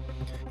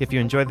 If you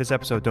enjoyed this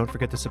episode, don't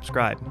forget to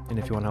subscribe. And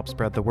if you want to help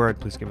spread the word,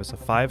 please give us a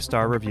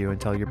 5-star review and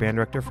tell your band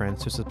director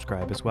friends to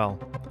subscribe as well.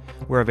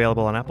 We're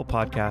available on Apple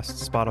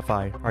Podcasts,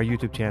 Spotify, our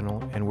YouTube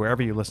channel, and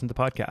wherever you listen to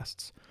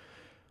podcasts.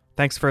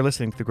 Thanks for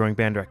listening to The Growing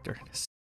Band Director.